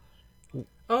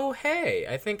 Oh, hey,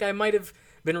 I think I might have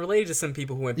been related to some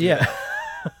people who went through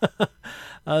that.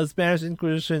 The Spanish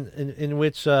Inquisition, in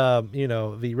which,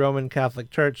 the Roman Catholic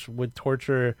Church would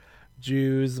torture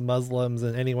Jews, Muslims,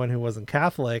 and anyone who wasn't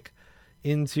Catholic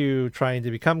into trying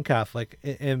to become Catholic,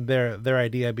 and their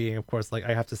idea being, of course, like,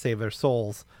 I have to save their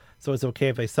souls, so it's okay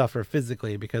if they suffer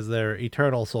physically because their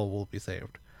eternal soul will be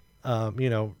saved.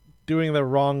 Doing the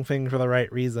wrong thing for the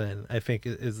right reason, I think,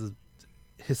 is a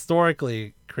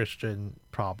historically Christian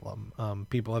problem.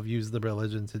 People have used the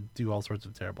religion to do all sorts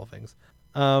of terrible things,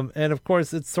 and of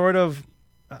course it's sort of,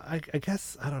 I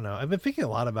guess, I don't know, I've been thinking a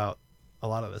lot about a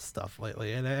lot of this stuff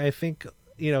lately, and I think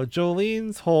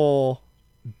Jolene's whole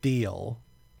deal,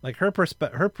 like her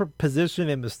position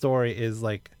in the story is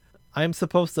like, I'm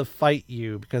supposed to fight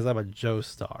you because I'm a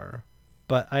Joestar,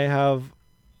 but I have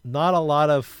not a lot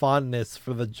of fondness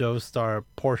for the Joestar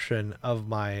portion of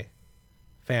my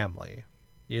family,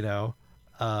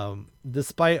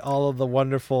 despite all of the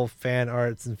wonderful fan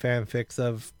arts and fanfics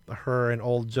of her and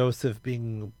old Joseph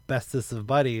being bestest of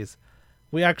buddies.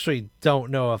 We actually don't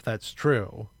know if that's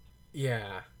true.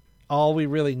 Yeah. All we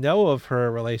really know of her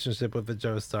relationship with the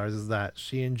Joestars is that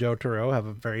she and Jotaro have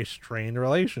a very strained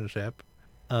relationship.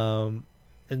 And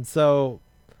so,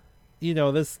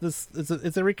 this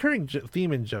it's a recurring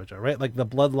theme in JoJo, right? Like the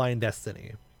bloodline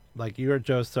destiny. Like, you're a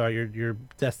Joestar, your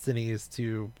destiny is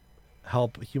to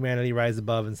help humanity rise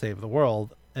above and save the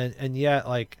world. And yet,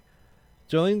 like,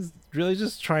 Jolene's really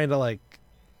just trying to, like,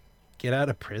 get out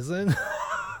of prison.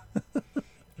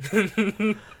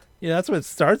 That's what it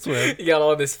starts with. You got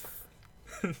all this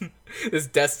this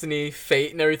destiny,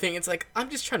 fate, and everything. It's like, I'm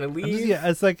just trying to leave.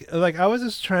 It's like I was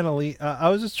just trying to leave. I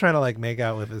was just trying to, like, make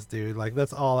out with this dude. Like,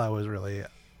 that's all I was really.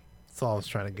 That's all I was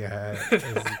trying to get at.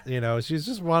 Is, she's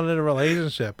just wanted a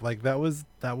relationship. Like, that was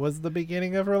the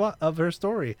beginning of her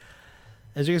story,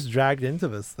 and she gets dragged into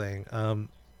this thing. And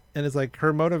it's like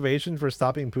her motivation for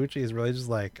stopping Pucci is really just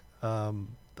like,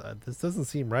 this doesn't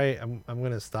seem right. I'm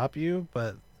gonna stop you,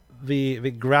 but the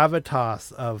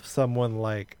gravitas of someone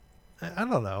like, I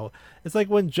don't know. It's like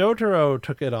when Jotaro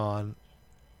took it on,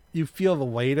 you feel the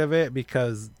weight of it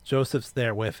because Joseph's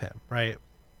there with him, right?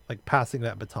 Like, passing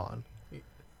that baton.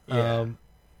 Yeah.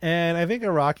 And I think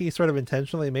Araki sort of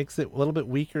intentionally makes it a little bit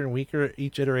weaker and weaker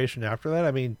each iteration after that.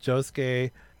 I mean,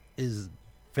 Josuke is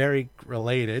very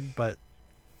related, but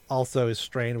also is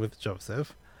strained with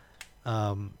Joseph.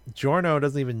 Giorno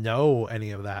doesn't even know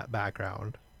any of that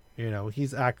background.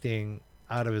 He's acting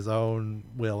out of his own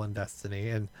will and destiny,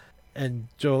 and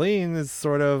Jolene is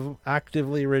sort of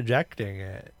actively rejecting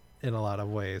it in a lot of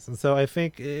ways. And so I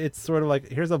think it's sort of like,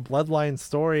 here's a bloodline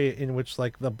story in which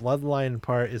like the bloodline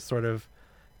part is sort of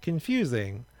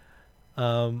confusing.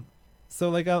 So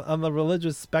like on the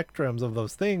religious spectrums of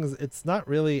those things, it's not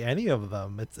really any of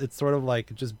them. It's sort of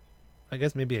like, just I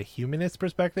guess maybe a humanist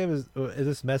perspective is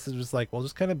this message just like, well,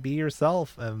 just kind of be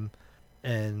yourself and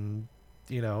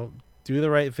do the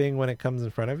right thing when it comes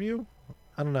in front of you.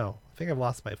 I don't know. I think I've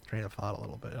lost my train of thought a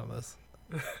little bit on this.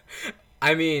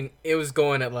 I mean, it was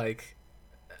going at like,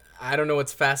 I don't know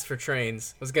what's fast for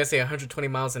trains. I was gonna say 120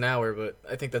 miles an hour, but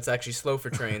I think that's actually slow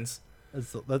for trains.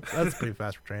 That's pretty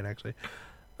fast for train, actually.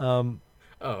 Oh,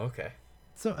 okay.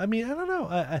 So I mean, I don't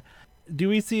know. Do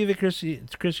we see the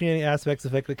Christianity aspects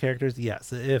affect the characters?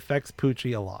 Yes, it affects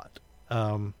Poochie a lot.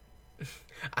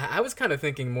 I was kind of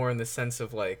thinking more in the sense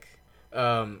of like,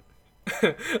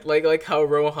 like how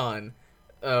Rohan,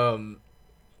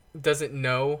 doesn't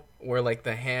know where like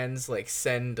the hands like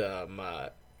send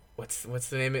what's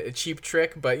the name of it? A Cheap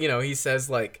Trick, but he says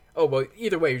like, oh well,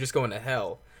 either way you're just going to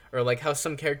hell, or like how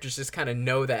some characters just kind of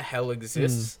know that hell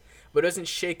exists, but doesn't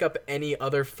shake up any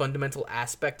other fundamental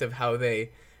aspect of how they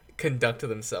conduct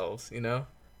themselves,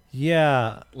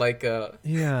 Yeah. Like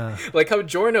Yeah. like how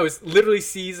Giorno literally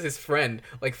sees his friend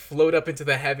like float up into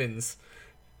the heavens,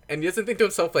 and he doesn't think to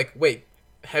himself like, wait,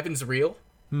 heaven's real?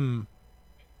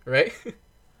 Right?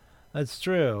 That's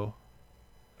true.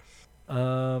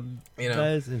 That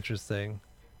is interesting.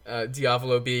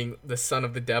 Diavolo being the son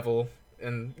of the devil,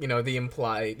 and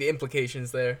the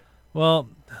implications there. Well,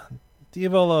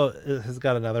 Diavolo has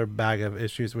got another bag of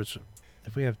issues, which,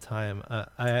 if we have time,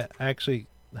 I actually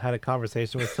had a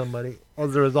conversation with somebody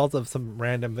as a result of some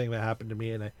random thing that happened to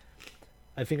me, and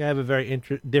I think I have a very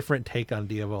different take on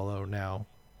Diavolo now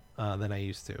than I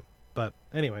used to. But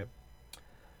anyway,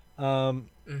 yeah,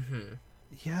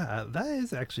 that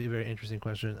is actually a very interesting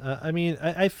question. I mean,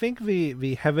 I think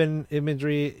the heaven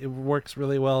imagery, it works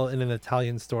really well in an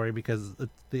Italian story because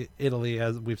Italy,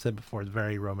 as we've said before, is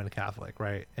very Roman Catholic,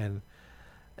 right? And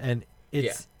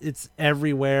it's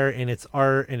everywhere in its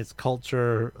art and its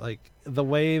culture. Like the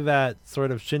way that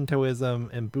sort of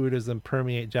Shintoism and Buddhism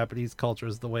permeate Japanese culture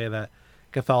is the way that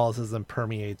Catholicism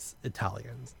permeates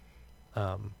Italians.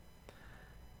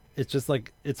 It's just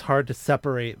like, it's hard to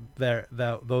separate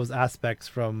those aspects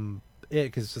from it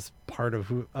because it's just part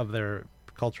of their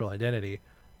cultural identity.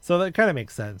 So that kind of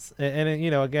makes sense.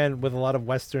 And again, with a lot of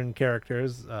Western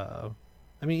characters, I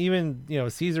mean, even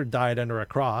Caesar died under a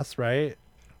cross, right?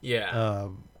 Yeah.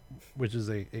 Which is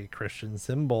a Christian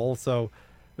symbol. So,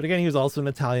 but again, he was also an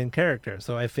Italian character.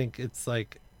 So I think it's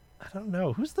like, I don't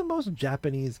know, who's the most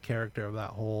Japanese character of the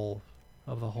whole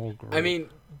group. I mean,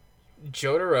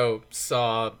 Jotaro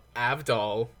saw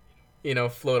Avdol,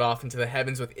 float off into the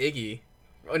heavens with Iggy.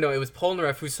 Oh no, it was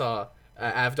Polnareff who saw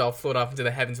Avdol float off into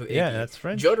the heavens with Iggy. Yeah, that's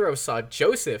French. Jotaro saw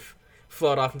Joseph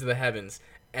float off into the heavens,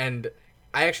 and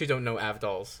I actually don't know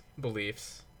Avdol's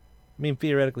beliefs. I mean,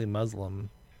 theoretically Muslim.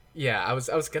 Yeah, I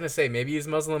was gonna say maybe he's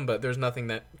Muslim, but there's nothing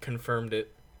that confirmed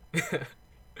it.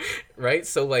 Right?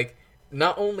 So like,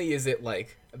 not only is it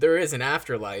like there is an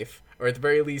afterlife, or at the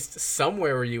very least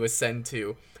somewhere where you ascend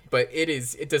to, but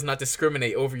it does not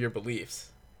discriminate over your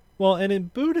beliefs. Well, and in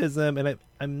Buddhism, and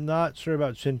I'm not sure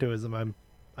about Shintoism,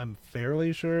 I'm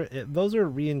fairly sure those are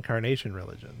reincarnation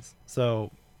religions.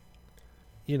 So,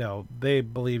 they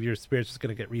believe your spirit's just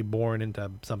going to get reborn into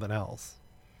something else.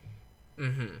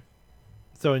 Mm-hmm.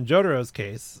 So in Jotaro's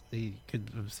case, he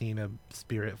could have seen a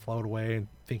spirit float away,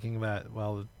 thinking that,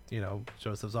 well,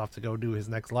 Joseph's off to go do his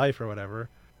next life or whatever.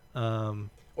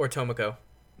 Or Tomoko.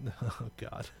 Oh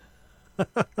God. But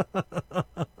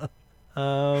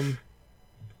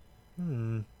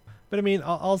I mean,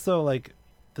 also, like,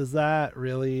 does that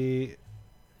really,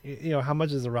 how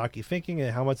much is Araki thinking,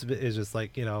 and how much of it is just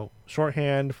like,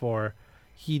 shorthand for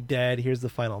he dead, here's the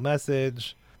final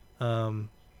message. I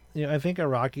think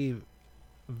Araki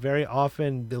very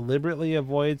often deliberately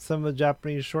avoids some of the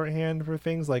Japanese shorthand for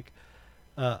things like,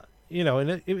 in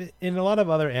a lot of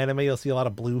other anime, you'll see a lot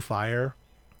of blue fire.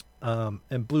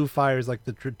 And blue fire is like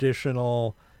the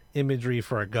traditional imagery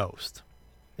for a ghost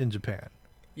in Japan.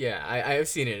 Yeah, I've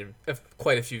seen it in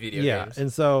quite a few video games.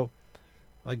 And so,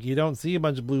 like, you don't see a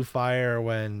bunch of blue fire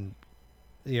when,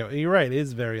 you're right, it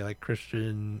is very, like,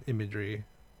 Christian imagery.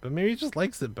 But maybe he just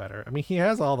likes it better. I mean, he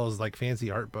has all those, like,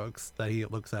 fancy art books that he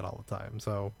looks at all the time,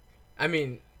 so... I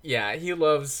mean, Yeah, he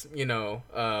loves,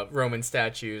 Roman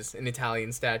statues and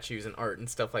Italian statues and art and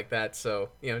stuff like that. So,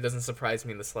 it doesn't surprise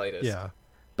me in the slightest. Yeah,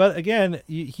 but again,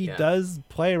 he Yeah. does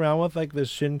play around with like the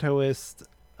Shintoist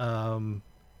um,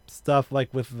 stuff,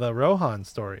 like with the Rohan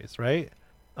stories, right?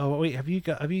 Oh wait, have you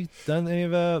done any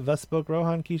of the Vespoke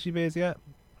Rohan Kishibes yet?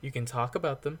 You can talk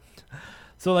about them.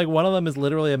 So like one of them is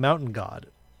literally a mountain god,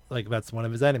 like that's one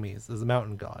of his enemies is a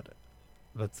mountain god.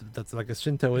 That's like a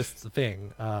Shintoist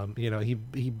thing.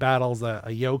 He battles a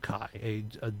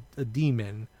yokai, a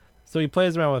demon. So he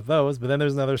plays around with those. But then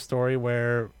there's another story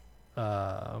where,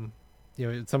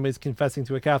 somebody's confessing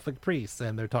to a Catholic priest,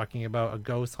 and they're talking about a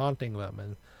ghost haunting them,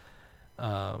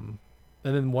 and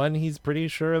then one he's pretty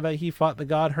sure that he fought the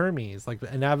god Hermes, like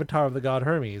an avatar of the god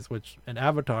Hermes, which an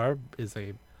avatar is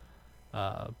a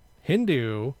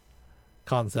Hindu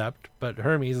concept, but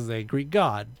Hermes is a Greek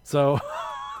god. So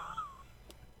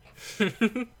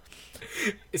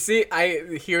See,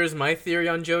 here's my theory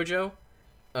on JoJo.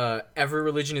 Every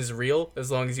religion is real as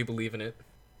long as you believe in it.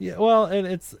 yeah, well, and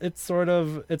it's sort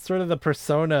of the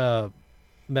persona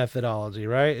methodology,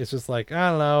 right? It's just like I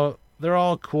don't know, they're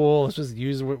all cool. Let's just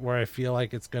use it where I feel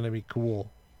like it's gonna be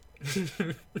cool.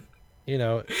 You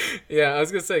know, Yeah, I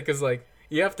was gonna say because like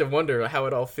you have to wonder how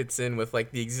it all fits in with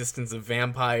like the existence of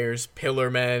vampires, pillar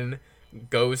men,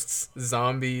 ghosts,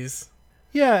 zombies.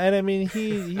 yeah, and I mean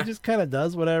he just kind of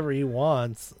does whatever he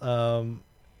wants,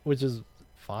 which is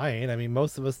fine. I mean,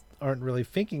 most of us aren't really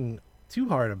thinking too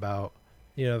hard about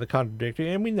the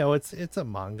contradictory, and we know it's a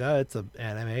manga, it's a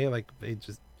anime, like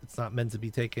it's not meant to be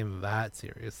taken that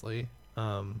seriously.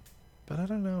 But I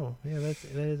don't know. Yeah, that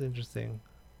is interesting.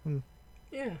 Hmm.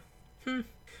 Yeah.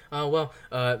 Well,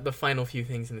 the final few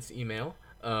things in this email.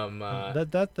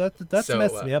 That's So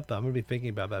messed me up though. I'm gonna be thinking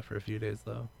about that for a few days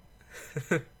though.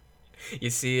 you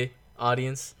see,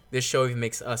 audience, this show even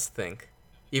makes us think,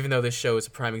 even though this show is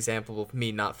a prime example of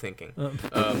me not thinking.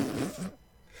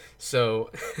 So,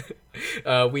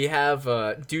 we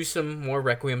have do some more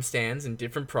Requiem stands in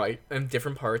different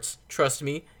parts. Trust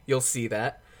me, you'll see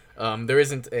that. There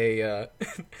isn't a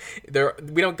there.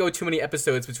 We don't go too many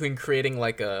episodes between creating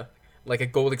like a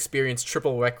gold experience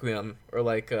triple Requiem or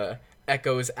like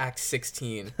Echoes Act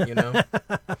 16.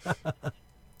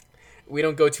 We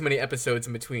don't go too many episodes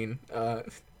in between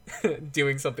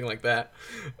doing something like that.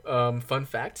 Fun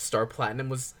fact, Star Platinum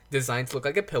was designed to look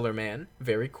like a Pillar Man.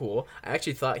 Very cool. I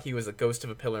actually thought he was a ghost of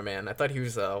a Pillar Man. I thought he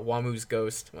was Wamu's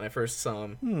ghost when I first saw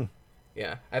him.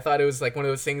 Yeah, I thought it was like one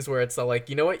of those things where it's like,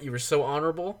 you know what, you were so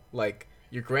honorable, like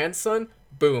your grandson,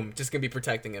 boom, just gonna be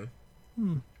protecting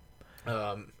him.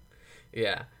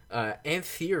 Yeah, and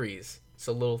theories. It's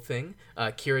a little thing.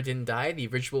 Kira didn't die.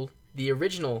 The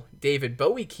original David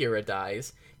Bowie Kira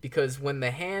dies because when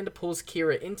the hand pulls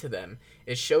Kira into them,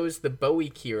 it shows the Bowie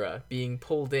Kira being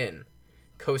pulled in.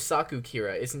 Kosaku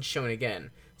Kira isn't shown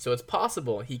again, so it's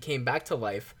possible he came back to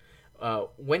life,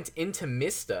 went into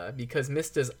Mista because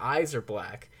Mista's eyes are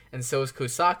black, and so is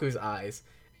Kosaku's eyes.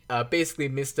 Basically,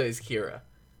 Mista is Kira.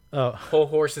 Oh, Whole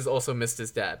Horse is also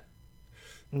Mista's dad.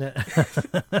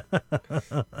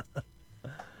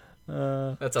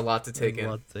 That's a lot to take in. a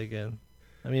lot to take in.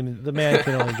 I mean, the man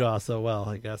can only draw so well,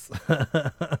 I guess.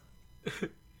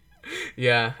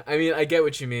 Yeah, I mean, I get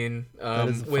what you mean.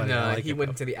 is When funny. I like he it, went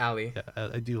though. into the alley. Yeah,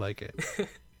 I do like it.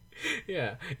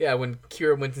 Yeah. When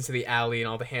Kira went into the alley and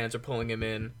all the hands are pulling him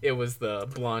in, it was the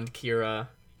blonde Kira.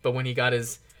 But when he got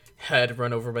his head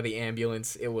run over by the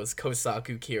ambulance, it was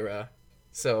Kosaku Kira.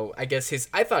 So I guess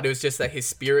I thought it was just that his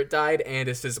spirit died and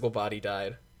his physical body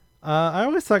died. I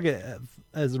always took it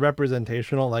as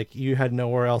representational, like you had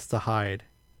nowhere else to hide.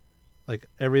 Like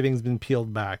everything's been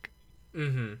peeled back.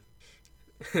 In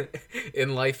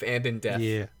life and in death.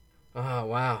 Yeah. Oh,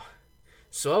 wow.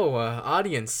 So,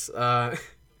 audience,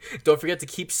 don't forget to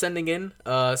keep sending in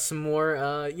some more,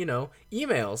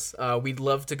 emails. We'd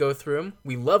love to go through them.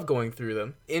 We love going through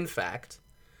them, in fact.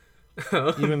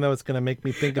 Even though it's going to make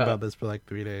me think about this for like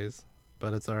 3 days.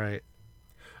 But it's all right.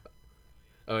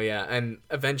 Oh, yeah, and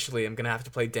eventually I'm going to have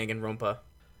to play Danganronpa.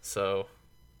 So,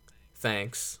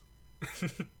 thanks.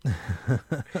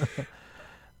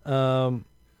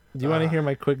 Do you want to hear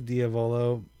my quick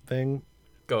Diavolo thing?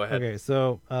 Go ahead. Okay,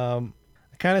 so I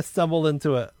kind of stumbled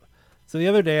into it. So the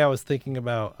other day I was thinking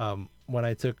about when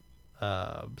I took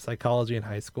psychology in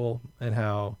high school and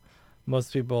how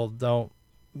most people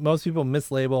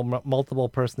mislabel multiple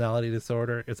personality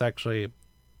disorder. It's actually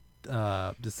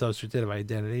dissociative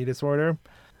identity disorder.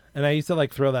 And I used to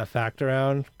like throw that fact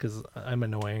around because I'm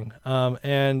annoying.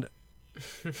 And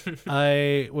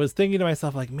I was thinking to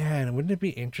myself, like, man, wouldn't it be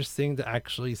interesting to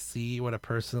actually see what a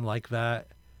person like that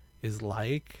is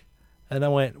like? And I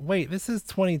went, wait, this is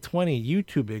 2020.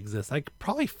 YouTube exists. I could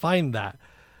probably find that.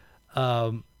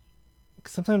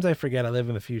 Sometimes I forget I live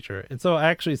in the future. And so I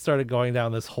actually started going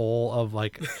down this hole of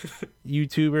like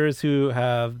YouTubers who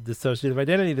have dissociative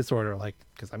identity disorder, like,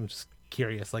 because I'm just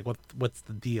curious, like what's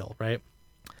the deal, right?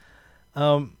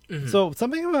 So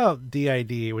something about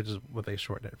DID, which is what they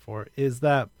shorten it for, is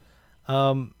that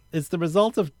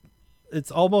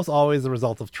it's almost always the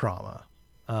result of trauma.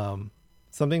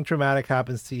 Something traumatic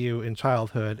happens to you in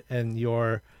childhood, and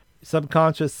your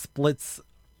subconscious splits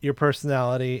your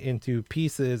personality into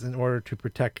pieces in order to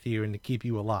protect you and to keep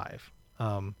you alive.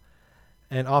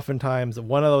 And oftentimes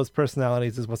one of those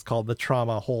personalities is what's called the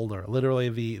trauma holder, literally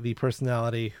the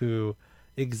personality who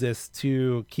exists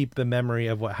to keep the memory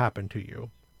of what happened to you.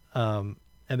 And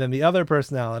then the other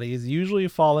personalities usually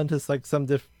fall into like some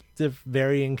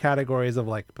varying categories of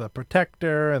like the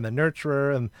protector and the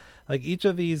nurturer, and like each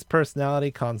of these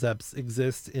personality concepts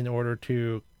exist in order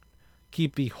to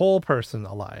keep the whole person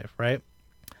alive, right?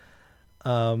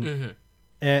 And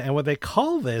what they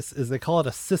call this is they call it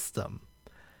a system.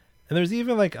 And there's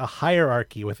even like a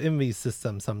hierarchy within these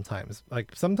systems sometimes.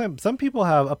 Like sometimes some people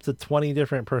have up to 20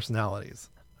 different personalities.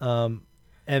 And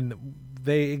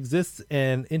they exist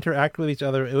and interact with each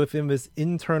other within this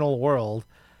internal world.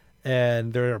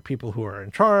 And there are people who are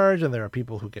in charge, and there are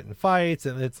people who get in fights,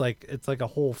 and it's like a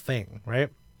whole thing, right?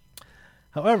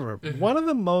 However, one of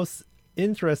the most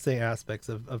interesting aspects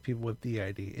of people with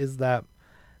DID is that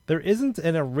there isn't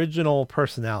an original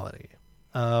personality.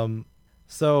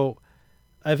 So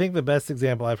I think the best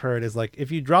example I've heard is like if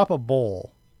you drop a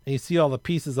bowl and you see all the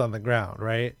pieces on the ground,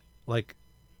 right? Like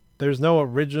there's no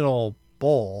original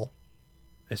bowl.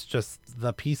 It's just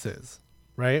the pieces,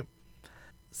 right?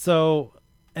 So,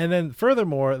 and then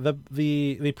furthermore,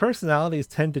 the personalities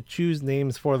tend to choose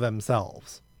names for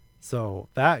themselves. So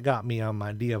that got me on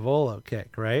my Diavolo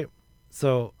kick, right?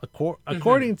 So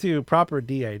according to proper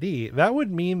DID, that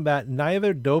would mean that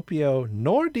neither Doppio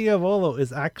nor Diavolo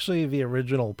is actually the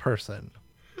original person.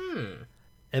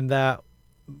 And that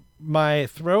my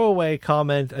throwaway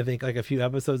comment, I think like a few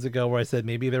episodes ago where I said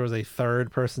maybe there was a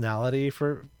third personality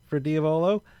for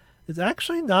Diavolo, is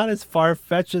actually not as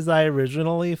far-fetched as I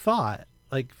originally thought.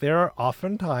 Like there are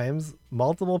oftentimes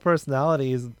multiple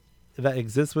personalities that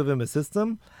exist within the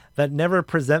system that never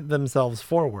present themselves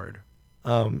forward.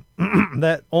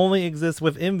 That only exists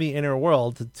within the inner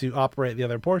world to operate the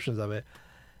other portions of it.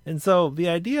 And so the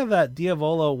idea that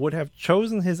Diavolo would have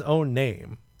chosen his own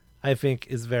name, I think,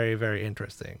 is very, very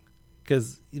interesting.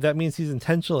 Because that means he's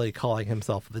intentionally calling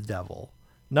himself the devil.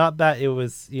 Not that it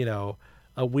was,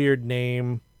 a weird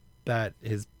name that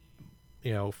his,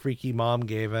 freaky mom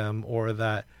gave him, or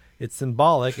that it's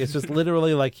symbolic. It's just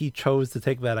literally like he chose to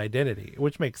take that identity,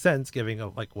 which makes sense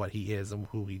given like what he is and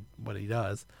what he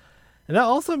does. And that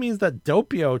also means that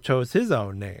Doppio chose his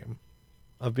own name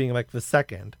of being like the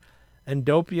second. And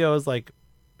Doppio's like,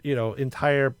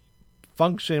 entire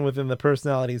function within the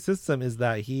personality system is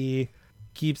that he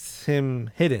keeps him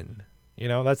hidden.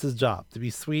 That's his job, to be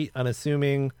sweet,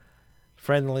 unassuming,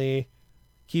 friendly,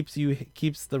 keeps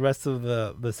the rest of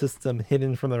the system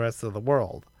hidden from the rest of the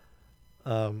world.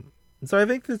 And so I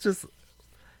think it's just,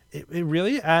 it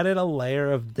really added a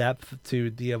layer of depth to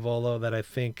Diavolo that I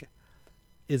think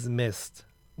is missed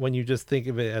when you just think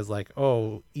of it as like,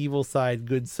 oh, evil side,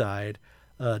 good side,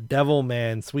 devil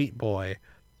man, sweet boy.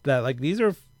 That like these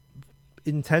are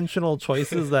intentional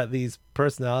choices that these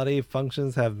personality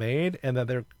functions have made, and that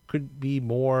there could be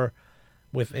more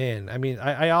within. I mean,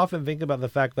 I often think about the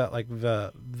fact that like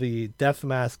the death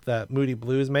mask that Moody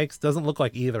Blues makes doesn't look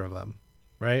like either of them,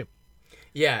 right?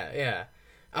 Yeah.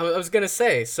 I was gonna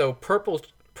say, so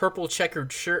purple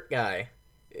checkered shirt guy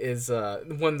is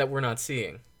one that we're not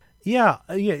seeing. Yeah,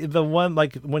 the one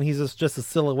like when he's just a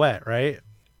silhouette, right?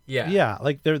 Yeah,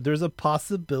 like there's a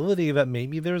possibility that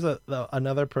maybe there's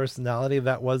another personality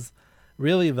that was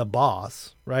really the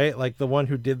boss, right? Like the one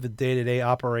who did the day-to-day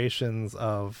operations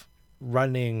of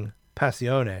running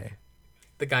Passione.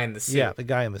 The guy in the suit. Yeah, the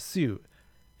guy in the suit.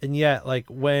 And yet, like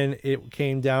when it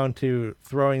came down to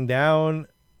throwing down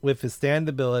with his stand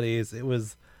abilities, it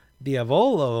was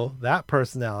Diavolo, that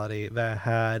personality, that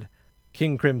had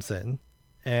King Crimson,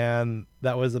 and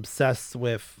that was obsessed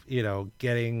with,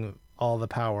 getting all the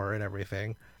power and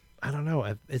everything. I don't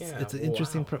know. It's an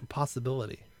interesting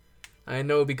possibility. I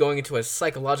know we'll be going into a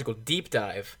psychological deep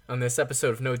dive on this episode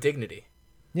of No Dignity.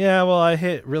 Yeah, well, I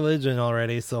hit religion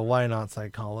already, so why not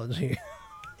psychology?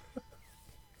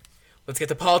 Let's get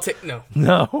to politics. No.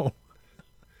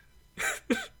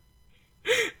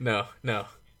 No.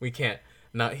 We can't.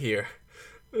 Not here.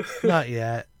 Not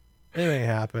yet. It may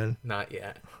happen. Not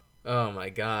yet. Oh my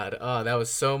god. Oh, that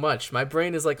was so much. My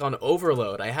brain is like on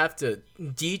overload. I have to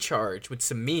decharge with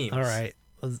some All memes. right,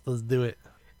 let's do it.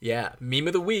 Yeah, meme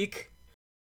of the week.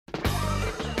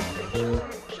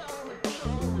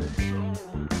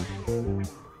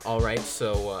 All right,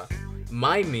 so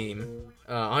my meme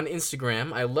on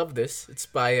Instagram, I love this. It's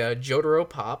by Jotaro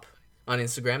Pop on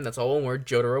Instagram. That's all one word,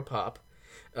 Jotaro Pop.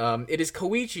 It is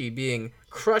Koichi being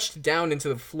crushed down into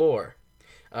the floor,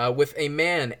 with a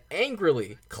man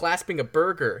angrily clasping a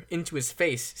burger into his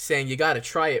face, saying, "You gotta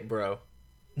try it, bro."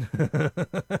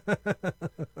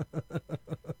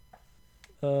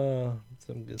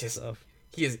 Some good Just stuff.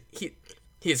 he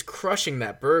is crushing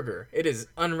that burger. It is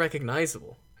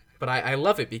unrecognizable. But I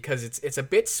love it because it's a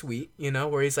bit sweet, you know,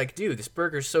 where he's like, dude, this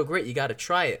burger's so great, you gotta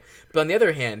try it. But on the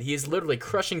other hand, he is literally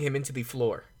crushing him into the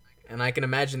floor. And I can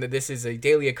imagine that this is a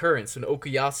daily occurrence when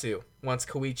Okuyasu wants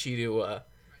Koichi to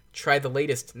try the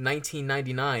latest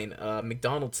 1999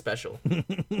 McDonald's special.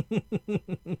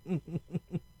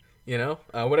 You know,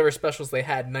 whatever specials they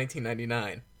had in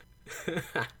 1999.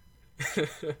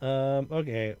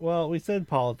 Okay. Well, we said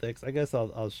politics. I guess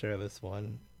I'll share this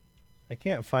one. I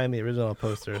can't find the original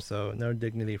poster, so no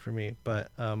dignity for me.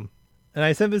 But and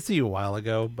I sent this to you a while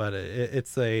ago, but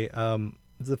it's a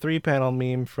 3-panel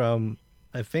meme from,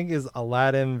 I think, is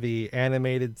Aladdin the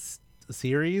animated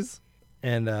series,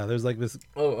 and there's like this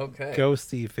Oh, okay.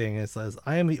 ghosty thing. It says,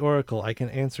 "I am the Oracle. I can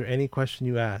answer any question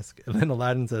you ask." And then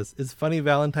Aladdin says, "Is Funny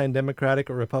Valentine Democratic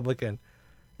or Republican?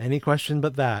 Any question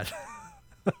but that."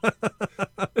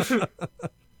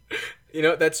 You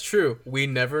know, that's true. We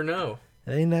never know.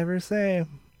 They never say.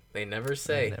 They never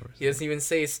say. never He doesn't even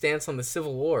say his stance on the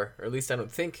Civil War, or at least I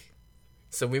don't think.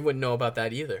 So we wouldn't know about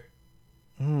that either.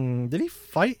 Did he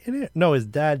fight in it? No, his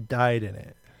dad died in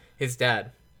it. His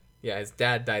dad. Yeah, his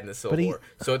dad died in the Civil But he- War.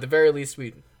 So at the very least,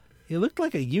 He looked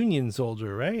like a Union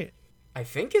soldier, right? I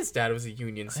think his dad was a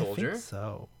Union I soldier. think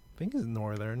so. I think he's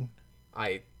Northern.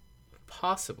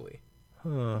 Possibly.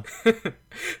 Huh.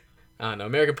 I don't know.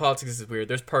 American politics is weird.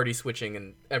 There's party switching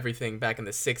and everything back in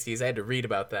the 60s. I had to read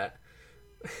about that.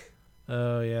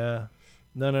 Oh, yeah.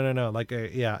 No. Like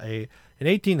an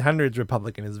 1800s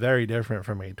Republican is very different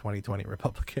from a 2020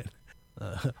 Republican.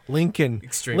 Lincoln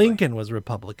Extremely. Lincoln was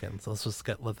Republican, so let's just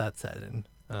let that set in.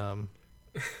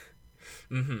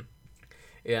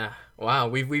 Yeah. Wow.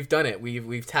 We've done it.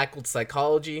 We've tackled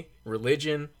psychology,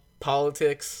 religion,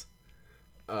 politics,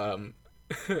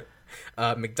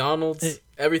 McDonald's,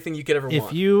 everything you could ever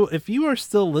want. If you are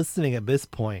still listening at this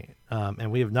point,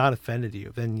 and we have not offended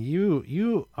you, then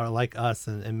you are like us,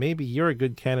 and maybe you're a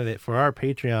good candidate for our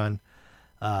Patreon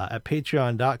at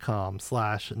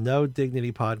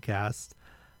patreon.com/no-dignity-podcast,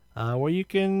 where you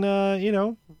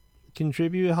can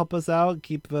contribute, help us out,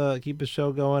 keep the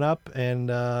show going up, and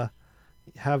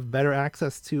have better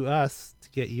access to us to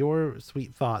get your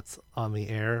sweet thoughts on the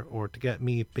air, or to get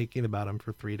me thinking about them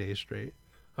for 3 days straight.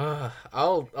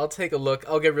 I'll take a look.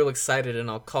 I'll get real excited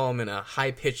and I'll call him in a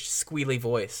high-pitched, squealy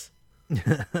voice.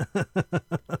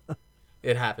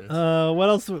 It happens. What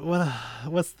else?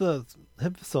 What's the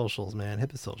hip socials, man?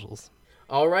 Hip socials.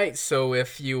 All right, so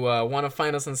if you want to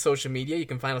find us on social media, you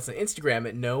can find us on Instagram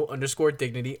at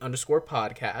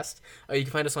no_dignity_podcast. You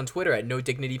can find us on Twitter at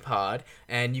no_dignity_pod,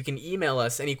 and you can email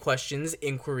us any questions,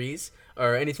 inquiries,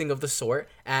 or anything of the sort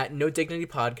at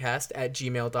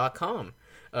no_dignity_podcast@gmail.com.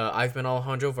 I've been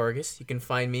Alejandro Vargas. You can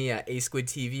find me at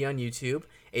ASquidTV on YouTube,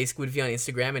 ASquidV on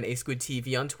Instagram, and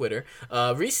ASquidTV on Twitter.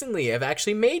 Recently, I've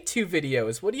actually made 2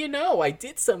 videos. What do you know? I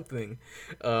did something.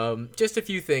 Just a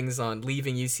few things on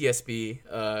leaving UCSB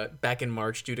back in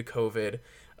March due to COVID,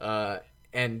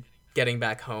 and getting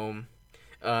back home,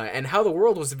 and how the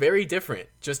world was very different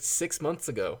just 6 months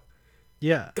ago.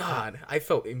 Yeah. God, I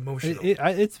felt emotional.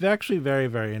 It's actually very,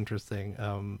 very interesting.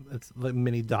 It's like a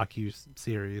mini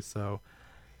docu-series, so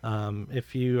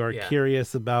if you are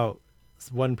curious about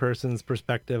one person's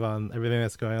perspective on everything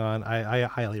that's going on, I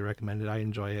highly recommend it. I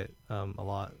enjoy it a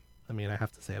lot. I mean, I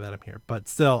have to say that I'm here, but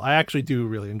still, I actually do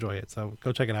really enjoy it, so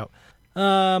go check it out.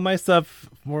 My stuff,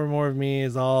 more of me,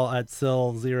 is all at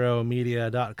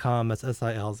silzeromedia.com. That's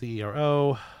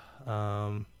SILZERO.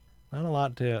 Not a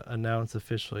lot to announce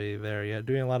officially there yet.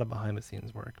 Doing a lot of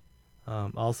behind-the-scenes work.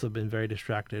 Also been very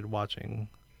distracted watching.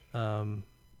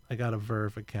 I got a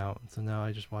Verve account, so now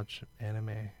I just watch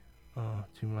anime. Oh,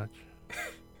 too much.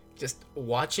 Just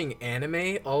watching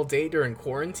anime all day during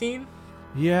quarantine?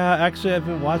 Yeah, actually, I've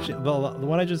been watching. The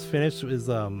one I just finished is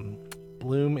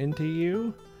Bloom Into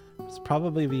You. It's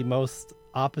probably the most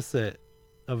opposite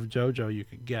of JoJo you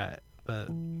could get, but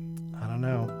I don't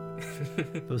know.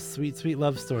 Those sweet, sweet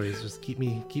love stories just keep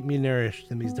me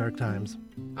nourished in these dark times.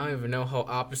 I don't even know how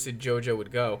opposite JoJo would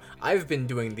go. I've been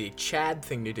doing the Chad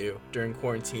thing to do during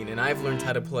quarantine, and I've learned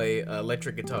how to play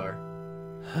electric guitar.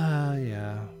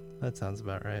 Yeah, that sounds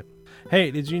about right.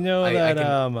 Hey, did you know that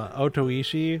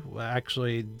Otoishi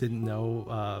actually didn't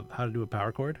know how to do a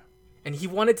power chord? And he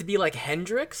wanted to be like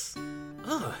Hendrix?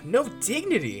 Ugh, no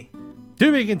dignity.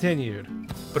 To be continued.